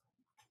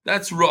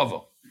 That's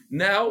Rava.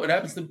 Now it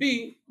happens to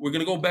be, we're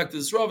going to go back to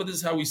this Rava. This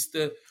is how we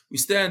stand.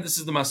 This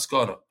is the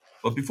maskara.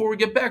 But before we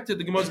get back to it,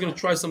 the Gemara is going to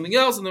try something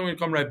else, and then we're going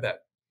to come right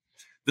back.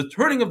 The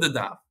turning of the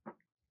daf.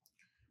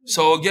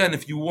 So again,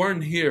 if you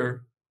weren't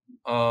here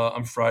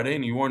on Friday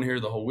and you weren't here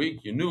the whole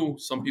week, you knew.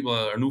 Some people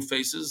are new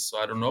faces, so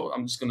I don't know.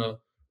 I'm just going to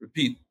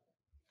repeat.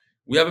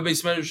 We have a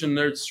base measure in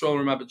Eretz Yisrael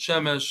Ramat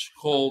Shemesh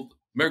called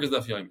Merkez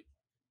Daf Yomi.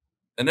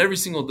 And every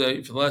single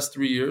day for the last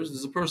 3 years,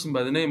 there's a person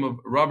by the name of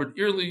Robert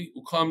Early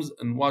who comes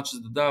and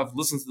watches the daf,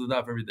 listens to the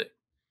daf every day.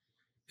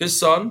 His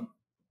son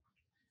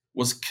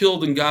was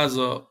killed in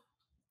Gaza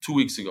 2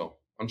 weeks ago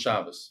on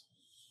Shabbos.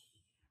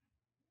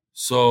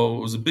 So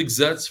it was a big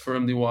zetz for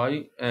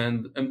MDY,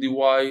 and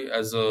MDY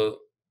as a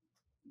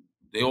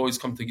they always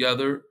come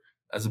together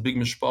as a big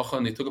mishpacha,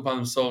 and they took upon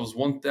themselves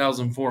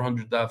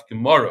 1,400 daf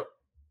Gemara.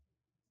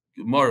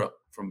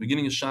 From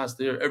beginning of Shas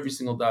there, every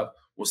single daf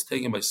was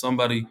taken by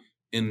somebody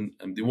in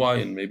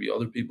MDY and maybe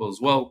other people as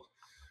well.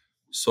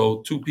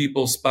 So 2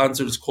 people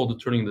sponsored. It's called the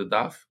turning of the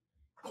daf.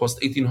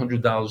 Cost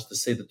 $1,800 to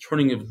say the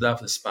turning of the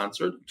daf is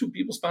sponsored. 2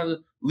 people sponsored.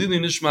 Lili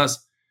Nishmas,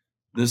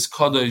 this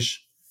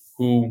Kaddish,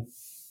 who,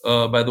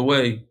 by the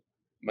way,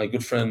 my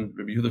good friend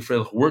Rabbi Yehuda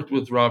Freilich worked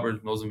with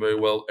Robert, knows him very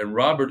well. And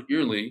Robert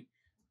Early,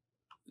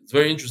 it's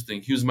very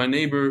interesting. He was my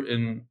neighbor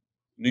in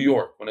New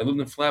York. When I lived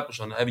in Flatbush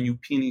on Avenue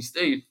Peony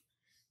State,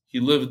 he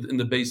lived in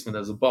the basement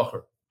as a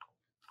bacher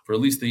for at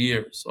least a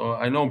year. So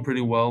I know him pretty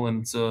well,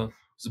 and it's a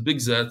big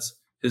zetz.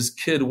 His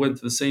kid went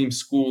to the same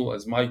school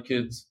as my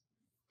kids,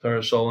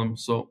 Tara Shalom.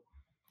 So,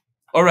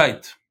 all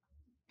right.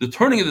 The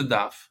turning of the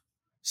daf,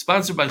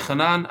 sponsored by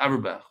Hanan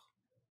Averbach.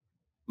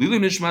 Lili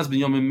Nishmas ben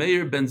Yomi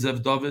Meir ben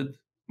Zev David,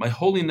 my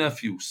holy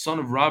nephew, son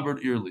of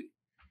Robert Early.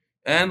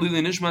 And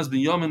Lili Nishmas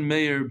ben Yomi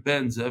Meir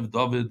ben Zev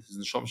David, his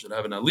neshama should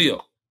have an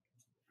aliyah.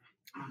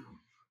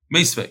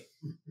 Meisvei.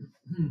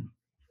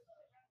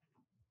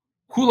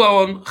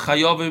 Kulaon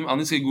chayavim al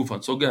niskei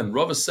gufan. So again,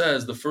 Rava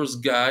says the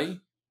first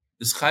guy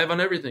is chayav on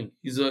everything.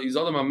 He's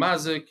adam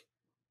amazik.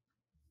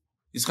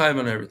 He's chayav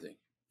on everything.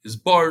 His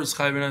bar is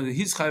chayav on everything.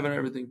 He's chayav on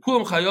everything.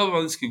 Kulam chayavim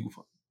al niskei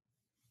gufan.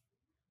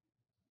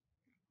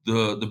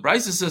 The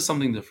Brisa says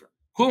something different.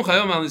 Kulam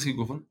chayavim al niskei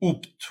gufan.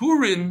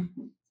 Upturin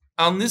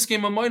al niskei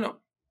mamoinam.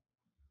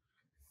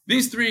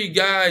 These 3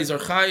 guys are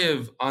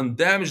chayav on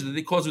damage that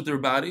they cause with their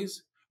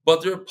bodies,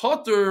 but they're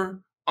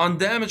potter on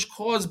damage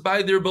caused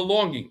by their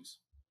belongings.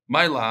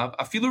 My lab,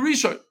 afilu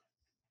rishon.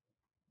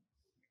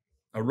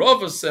 Now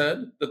Rava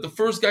said that the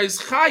first guy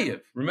is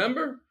chayev.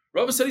 Remember,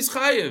 Rava said he's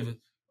chayev.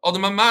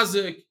 Adam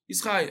amazik,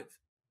 he's chayev.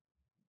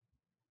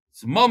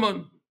 It's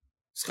mammon,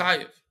 he's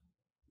chayev.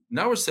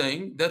 Now we're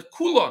saying that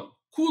kulon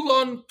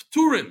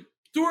pturim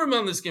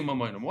on this game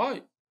mamonim.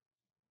 Why?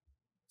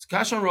 It's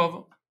kash on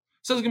Rava.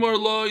 Says Gemara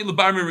lo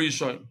ilabar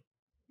rishon.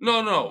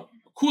 No.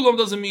 Kulon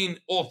doesn't mean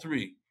all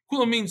 3.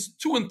 Kulon means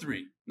 2 and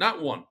 3,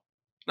 not 1,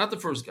 not the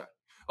first guy.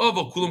 But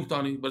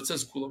it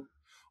says kulam.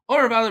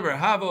 Or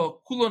hava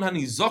kulon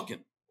hani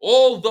zokin.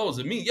 All those.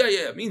 It means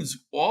it means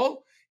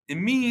all. It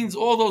means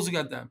all those who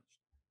got damaged.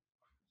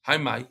 Hi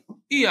mai.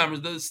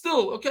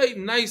 Still okay.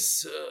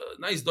 Nice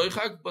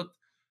doichak, but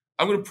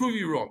I'm going to prove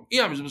you wrong.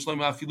 If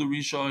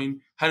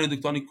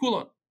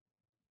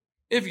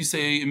you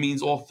say it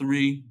means all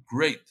 3,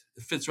 great.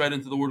 It fits right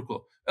into the word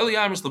kulon.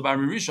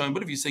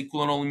 But if you say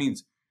kulon only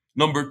means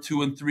number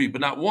 2 and 3,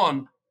 but not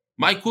 1,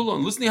 my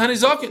kulon. Listen to hani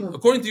zokin.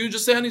 According to you,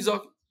 just say hani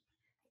zokin.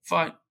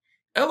 Fine.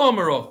 Elo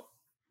Marov.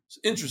 It's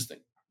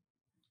interesting.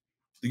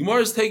 The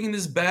Gemara is taking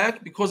this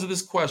back because of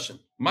this question.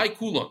 My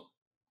kulon.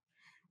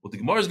 What the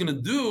Gemara is going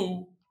to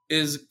do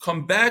is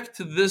come back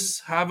to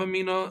this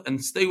Havamina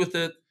and stay with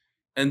it.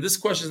 And this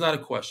question is not a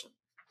question.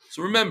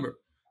 So remember,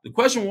 the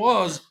question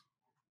was,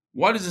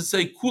 why does it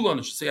say kulon?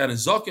 It should say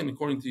anizakin,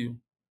 according to you.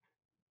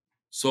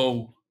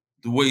 So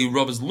the way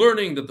Rav is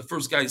learning that the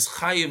first guy is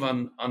chayiv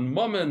on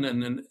mammon,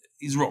 and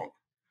he's wrong.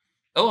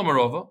 Elo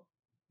Marova,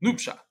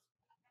 nupshat.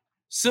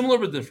 Similar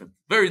but different.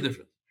 Very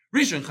different.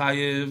 Rishon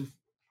chayiv.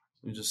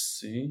 Let me just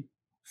see.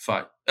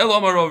 Fine. Elo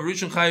Amarov.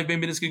 Rishon chayiv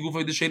bein beniskei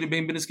gufay d'sheni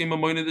bein beniskei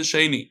mamoyne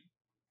d'sheni.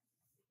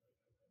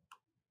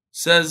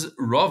 Says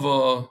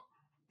Rava.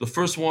 The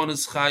first one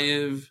is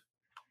chayiv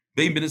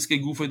bein beniskei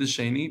gufay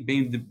d'sheni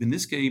bein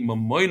beniskei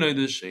mamoyne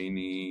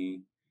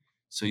d'sheni.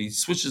 So he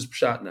switches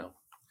pshat now.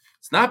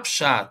 It's not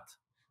pshat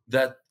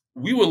that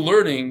we were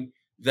learning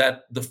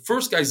that the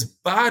first guy's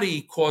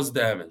body caused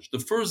damage. The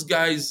first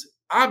guy's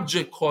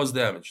object caused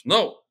damage.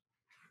 No.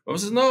 Rava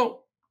says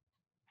no.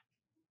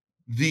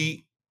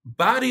 The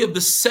body of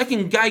the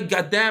second guy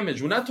got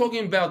damaged. We're not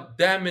talking about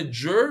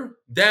damager,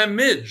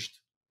 damaged.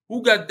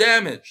 Who got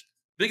damaged?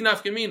 Big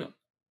nafkamina.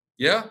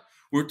 Yeah?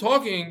 We're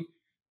talking,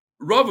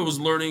 Rava was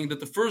learning that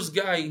the first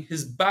guy,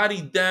 his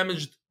body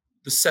damaged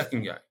the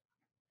second guy.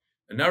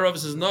 And now Rava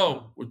says,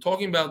 no, we're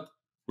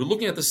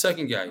looking at the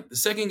second guy. The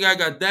second guy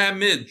got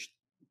damaged.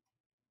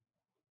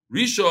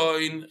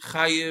 Rishon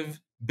chayiv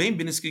bein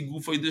beniskei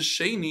gufay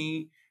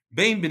d'sheni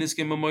bein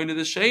beniskei mamoyne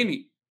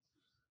d'sheni.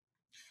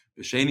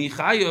 B'sheni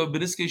chayav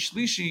beniskei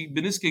shlishi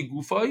beniskei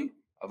gufay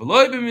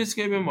avaloi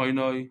beniskei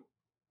mamoyne.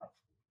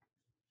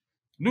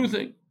 New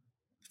thing.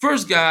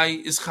 First guy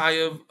is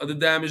chayav of the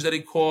damage that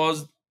he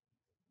caused.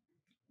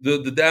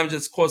 The damage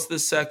that's caused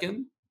this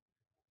second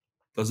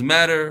doesn't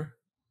matter.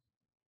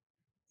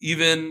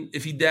 Even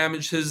if he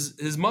damaged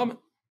his mom.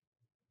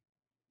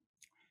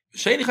 The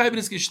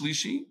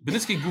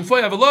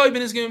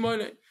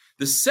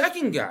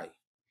second guy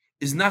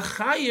is not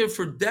chayev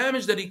for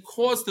damage that he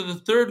caused to the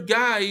third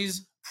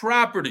guy's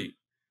property.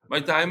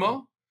 My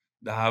taima,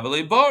 the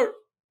havale bar.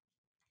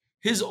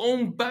 His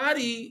own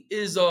body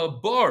is a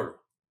bar.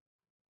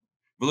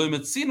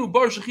 The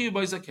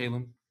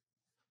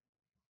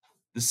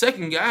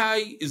second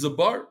guy is a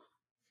bar.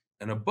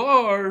 And a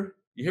bar,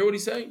 you hear what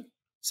he's saying?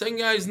 Second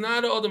guy is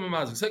not an Adam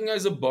Amazik. Second guy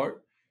is a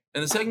bar.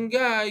 And the second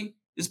guy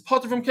is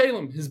potter from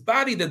Kalim. His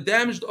body that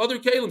damaged other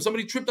Kalim,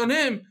 somebody tripped on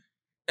him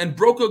and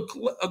broke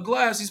a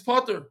glass, he's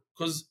potter.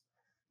 Because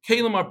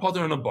Kalim are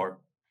potter in a bar.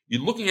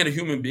 You're looking at a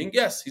human being,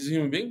 yes, he's a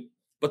human being,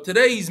 but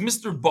today he's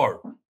Mr.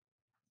 Bar.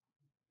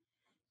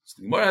 So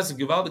the Gemara has a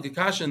Givaldik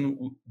Akash,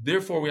 and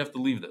therefore we have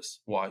to leave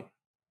this. Why?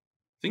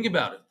 Think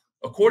about it.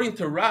 According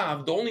to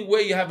Rav, the only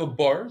way you have a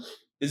bar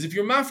is if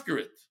you're mafkir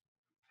it.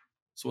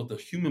 So what, the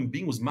human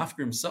being was mafkir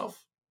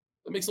himself?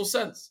 That makes no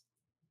sense.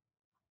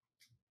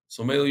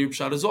 So Mele your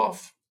pshat is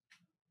off.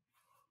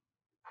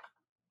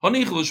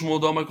 According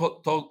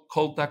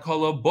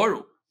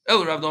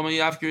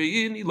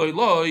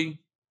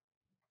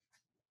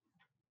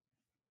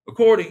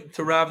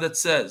to Rav, that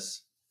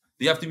says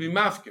you have to be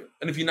mafkir,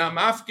 and if you're not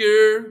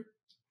mafkir,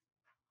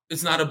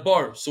 it's not a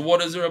bar. So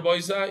what is it, Rabbi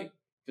Isai? If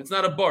it's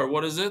not a bar,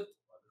 what is it?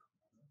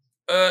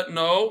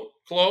 No,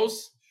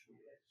 close.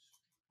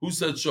 Who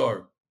said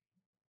shar?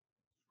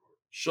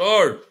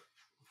 Shar.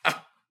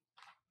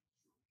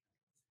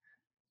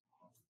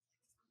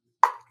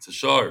 It's a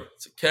shar.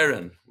 It's a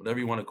keren, whatever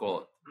you want to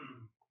call it.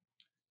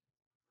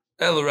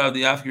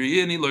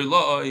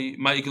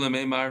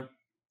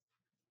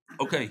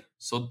 Okay,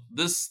 so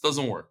this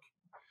doesn't work.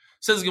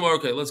 Says Gemara,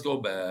 okay, let's go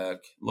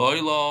back.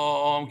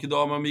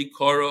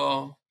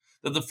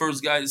 That the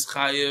first guy is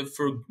chayev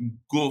for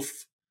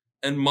guf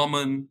and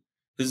mammon,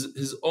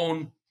 his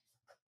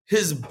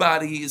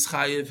body is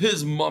chayev,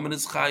 his mammon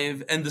is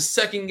chayev, and the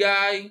second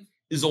guy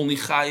is only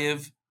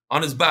chayev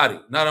on his body,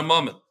 not a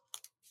mammon.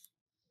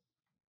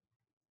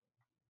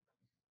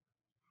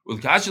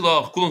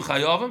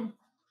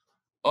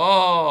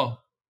 Oh,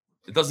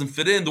 it doesn't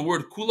fit in the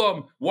word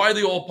kulam. Why are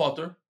they all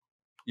potter?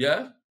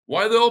 Yeah,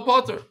 why are they all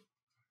potter?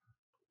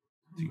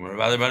 You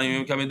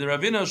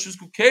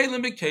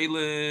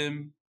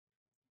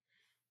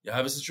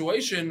have a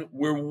situation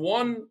where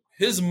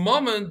his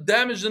mammon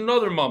damaged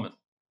another mammon.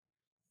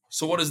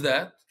 So what is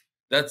that?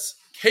 That's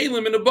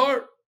kalim in a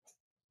bar.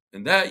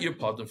 And that you're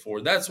potter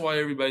for. That's why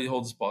everybody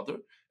holds potter.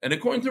 And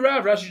according to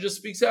Rav, Rashi just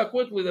speaks out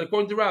quickly that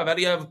according to Rav, how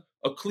do you have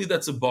a kli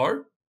that's a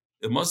bar?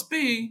 It must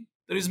be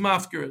that he's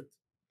mafkirit.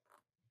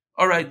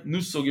 All right, new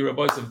sugya,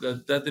 Rabbi,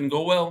 that didn't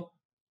go well.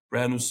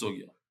 Brand new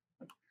sugya.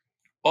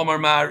 Omar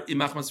Mar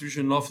imachmas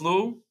rishon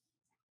naflu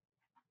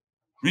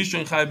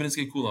rishon chay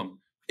b'niskei kulam.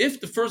 If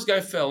the first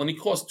guy fell and he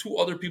caused two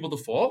other people to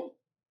fall,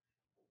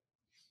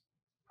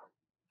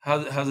 how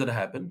does it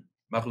happen?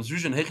 Machmas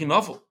rishon hechi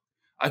naflu.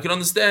 I can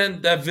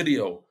understand that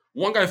video.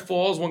 One guy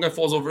falls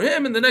over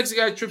him, and the next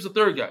guy trips the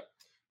third guy.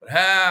 But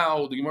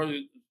how? The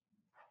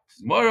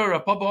Gemara,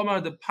 Rapapa Omar,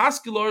 the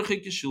paskilor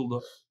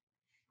chekishilda.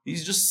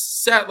 He's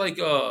just sat like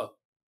a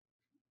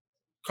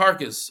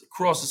carcass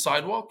across the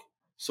sidewalk.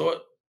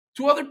 So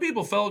two other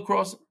people fell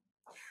across.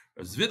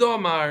 Zvida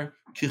Omar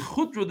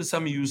kichutru de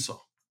samiyusa.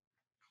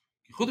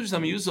 Kichutru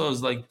samiyusa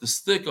is like the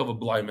stick of a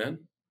blind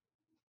man,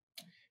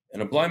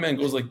 and a blind man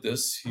goes like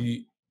this.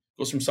 He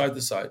goes from side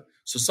to side.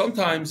 So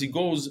sometimes he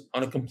goes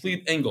on a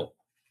complete angle.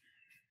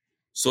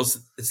 So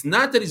it's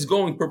not that he's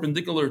going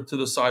perpendicular to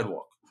the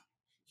sidewalk.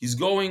 He's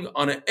going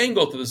on an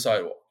angle to the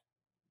sidewalk.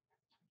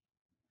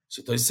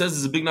 So he says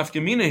there's a big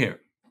nafkamina here.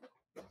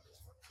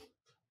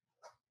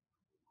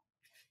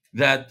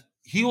 That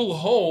he will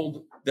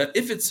hold that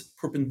if it's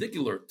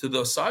perpendicular to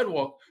the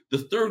sidewalk, the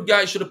third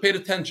guy should have paid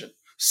attention.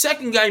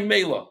 Second guy,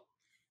 Mela.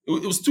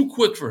 It was too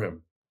quick for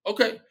him.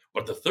 Okay.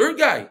 But the third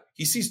guy,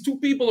 he sees two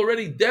people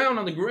already down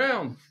on the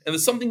ground and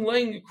there's something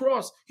laying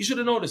across. He should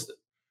have noticed it.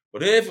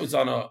 But if it was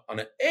on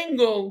an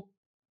angle,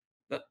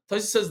 that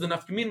Taisa says the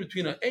nafkamin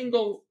between an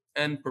angle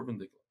and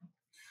perpendicular.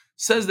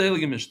 Says the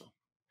Heilige Mishnah.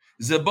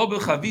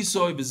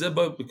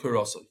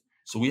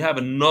 So we have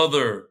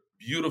another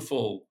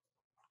beautiful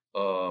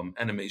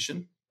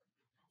animation.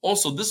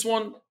 Also, this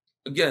one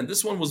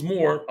was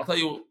more. I'll tell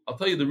you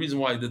the reason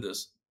why I did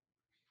this.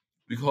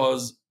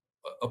 Because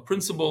a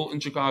principal in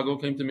Chicago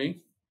came to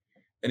me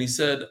and he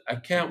said, "I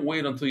can't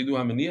wait until you do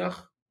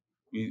Hamaniach.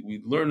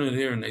 We learn it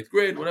here in 8th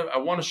grade. Whatever. I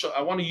want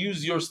to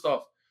use your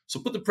stuff.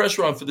 So put the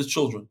pressure on for the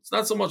children. It's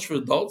not so much for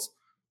adults,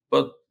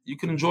 but you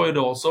can enjoy it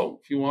also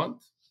if you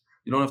want.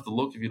 You don't have to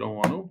look if you don't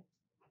want to."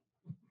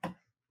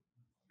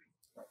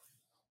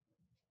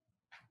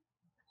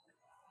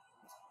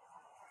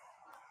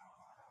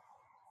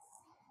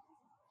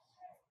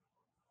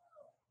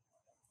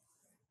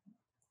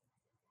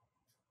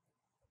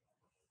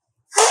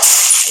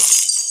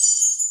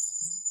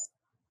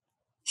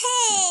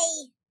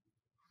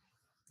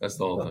 That's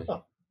the whole thing.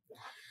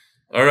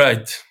 All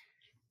right.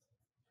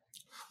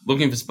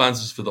 Looking for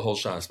sponsors for the whole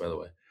Shas, by the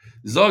way.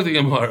 Zog the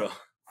Gemara.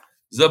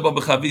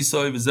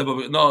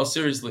 No,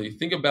 seriously.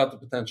 Think about the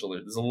potential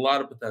here. There's a lot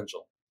of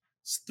potential.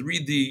 It's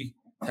 3D,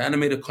 to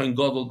animate a Kohen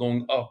Gadol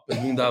going up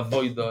and doing the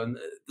Avoida. And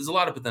there's a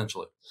lot of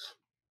potential here.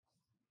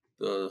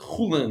 The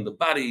chulin, the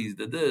bodies,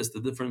 the this, the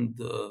different...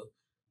 the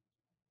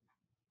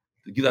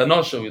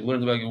Gidanosha, we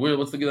learned about where.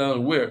 What's the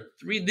Gidanosha? Where?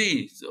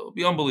 3D. So it'll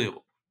be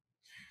unbelievable.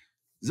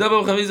 If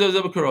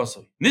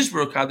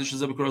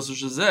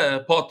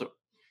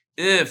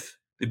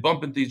they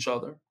bump into each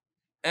other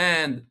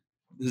and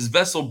his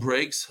vessel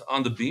breaks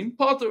on the beam,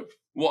 potter.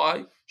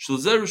 Why?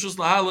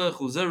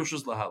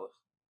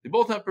 They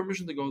both have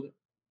permission to go there.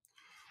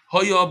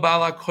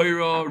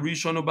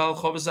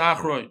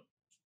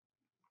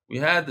 We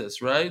had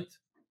this, right?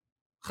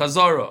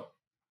 Chazara.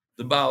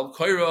 The Baal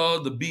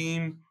Koira, the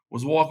beam,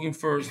 was walking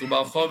first. The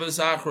Baal Chavis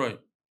Achroin.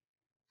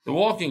 They're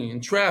walking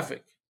in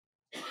traffic.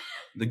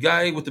 The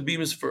guy with the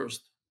beam is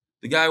first.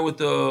 The guy with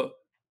the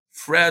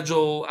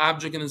fragile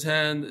object in his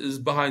hand is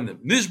behind him.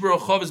 Nishbra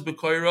Chavis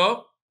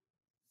Bekoira.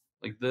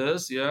 Like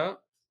this, yeah.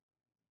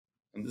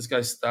 And this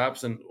guy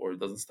stops, or he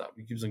doesn't stop.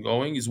 He keeps on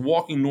going. He's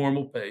walking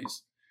normal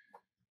pace.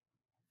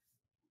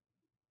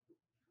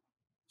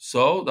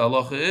 So the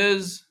halacha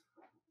is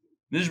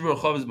Nishbra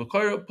Chavis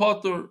Bekoira,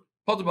 Potter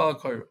Bal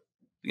Koira.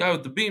 The guy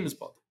with the beam is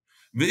Potter.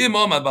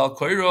 V'imam Bal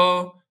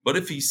Koira, but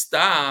if he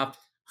stopped,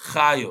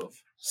 Chayov.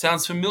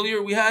 Sounds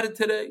familiar? We had it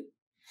today.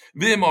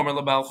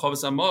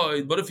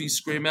 But if he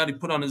screamed out, he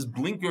put on his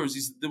blinkers,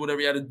 he did whatever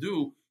he had to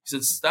do. He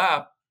said,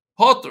 stop.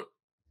 Potter.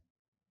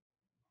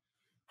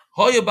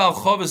 If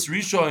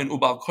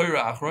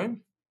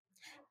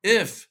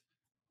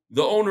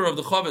the owner of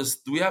the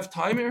chavis, do we have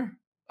time here?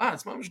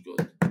 It's mamish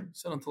good.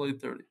 Said until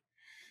 8:30.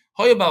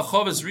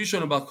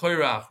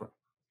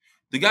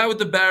 The guy with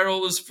the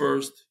barrel is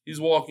first. He's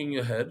walking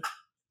ahead.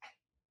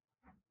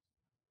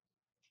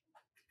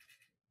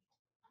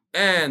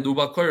 And the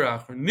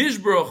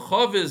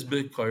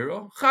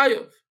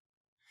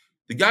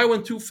guy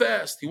went too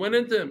fast. He went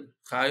into him.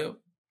 Chayav.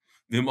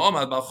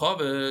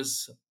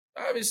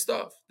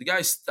 Stuff. The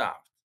guy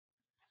stopped.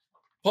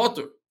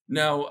 Potter.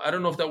 Now, I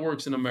don't know if that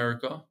works in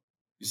America.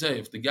 You say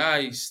if the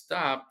guy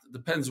stopped, it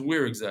depends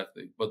where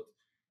exactly. But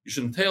you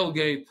shouldn't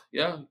tailgate.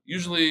 Yeah.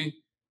 Usually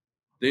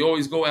they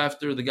always go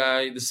after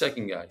the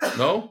second guy.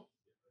 No?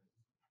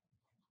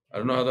 I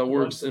don't know how that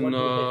works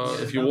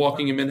if you're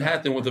walking in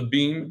Manhattan with a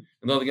beam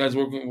and the other guy's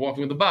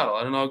walking with a bottle.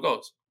 I don't know how it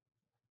goes.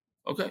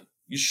 Okay.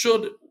 You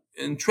should,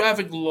 in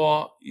traffic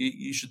law,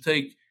 you should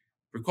take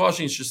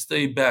precautions, you should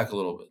stay back a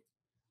little bit.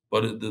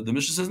 But the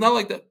Mishnah says not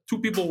like that. Two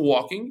people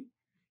walking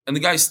and the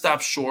guy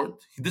stopped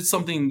short. He did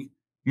something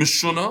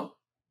mishuna.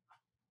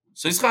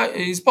 So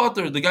he's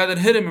potter. The guy that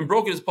hit him and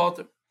broke it is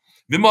potter.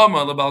 But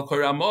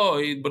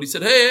he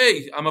said,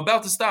 hey, I'm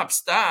about to stop.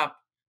 Stop.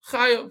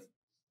 Chayav.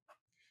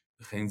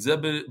 Same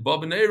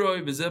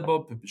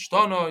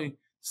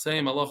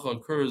halacha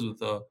occurs with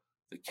the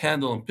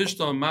candle and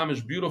pishton.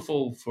 Mamish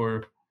beautiful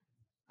for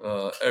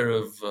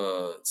Erev.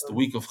 It's the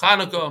week of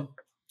Hanukkah.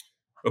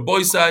 Rabbi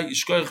Isai,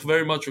 Yishkoich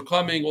very much for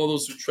coming. All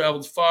those who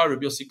traveled far.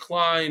 Rabbi Yossi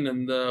Klein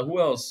and who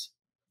else?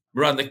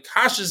 Muran the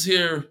Kash is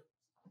here.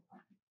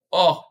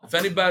 Oh, if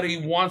anybody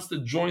wants to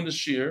join the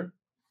shir,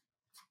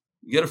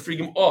 you get a free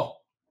game. Oh,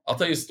 I'll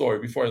tell you a story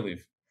before I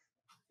leave.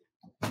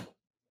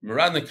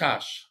 Muran the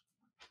Kash.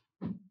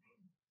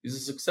 He's a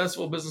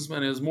successful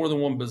businessman. He has more than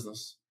one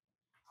business.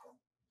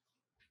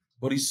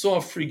 But he saw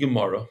a free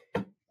Gemara.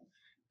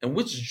 And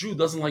which Jew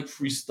doesn't like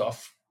free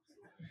stuff?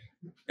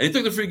 And he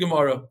took the free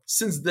Gemara.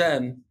 Since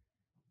then,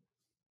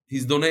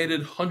 he's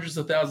donated hundreds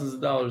of thousands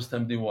of dollars to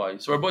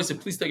MDY. So our boy said,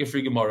 please take a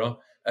free Gemara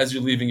as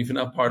you're leaving if you're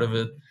not part of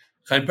it.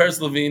 Chaim Peretz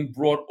Levine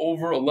brought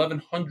over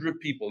 1,100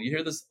 people. You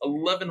hear this?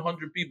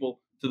 1,100 people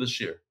to the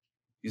shir.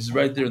 He's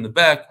right there in the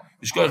back.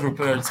 Yishkoich for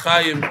Peretz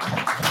Chaim.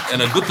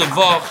 And a good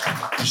tavach.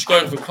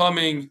 Yishkoich for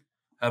coming.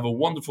 Have a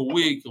wonderful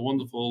week, a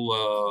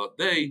wonderful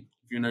day.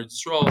 If you're in Eretz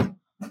Yisrael,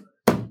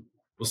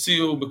 we'll see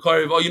you.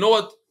 B'karev. Oh, you know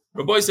what?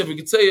 Rabbi said, if we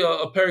could say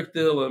a Perek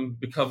Tehillim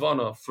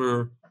b'kavana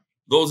for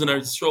those in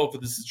Eretz Yisrael for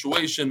this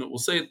situation, we'll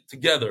say it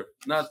together.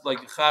 Not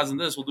like Chaz and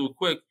this. We'll do it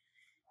quick.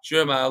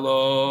 Shir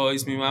ma'alo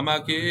ismi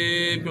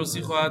ma'makim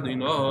prosich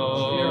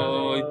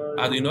Adonai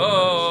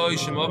Adonai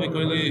shema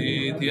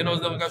b'koili tieno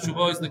zdav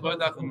kashuvois lekol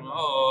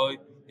dachonoi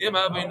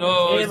yema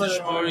b'noi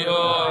zishmorio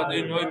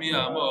Adonai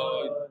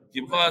mi'amoi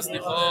kibcha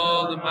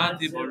slichol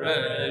lemanti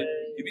borei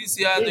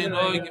kibisi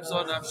Adonai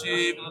kibson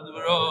nafshi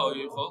v'ladvaro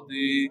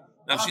yicholti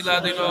nafshi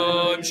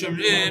l'Adonai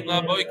shomrim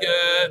laboike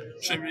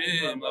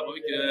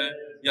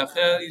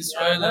yachel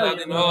Yisrael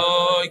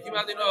Adonai kim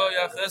Adonai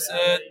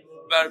yachesed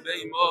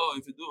Barbei mo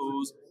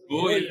ifedus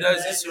Boy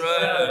das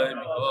Israel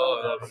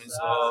Mikol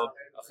Abnisov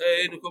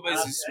Acheinu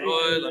Kobes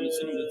Israel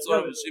Anushinu Letzor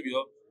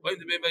V'Shivyo Boy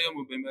de Bem Bayom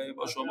Bem Bayom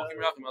Bashom Mokim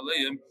Rachim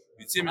Aleim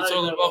Yitzim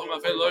Mitzor Levachim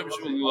Afel Loim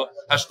Shmulu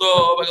Hashto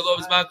Bagadov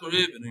Zman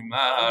Korib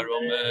V'Neimar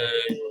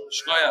Omei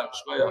Shkoyach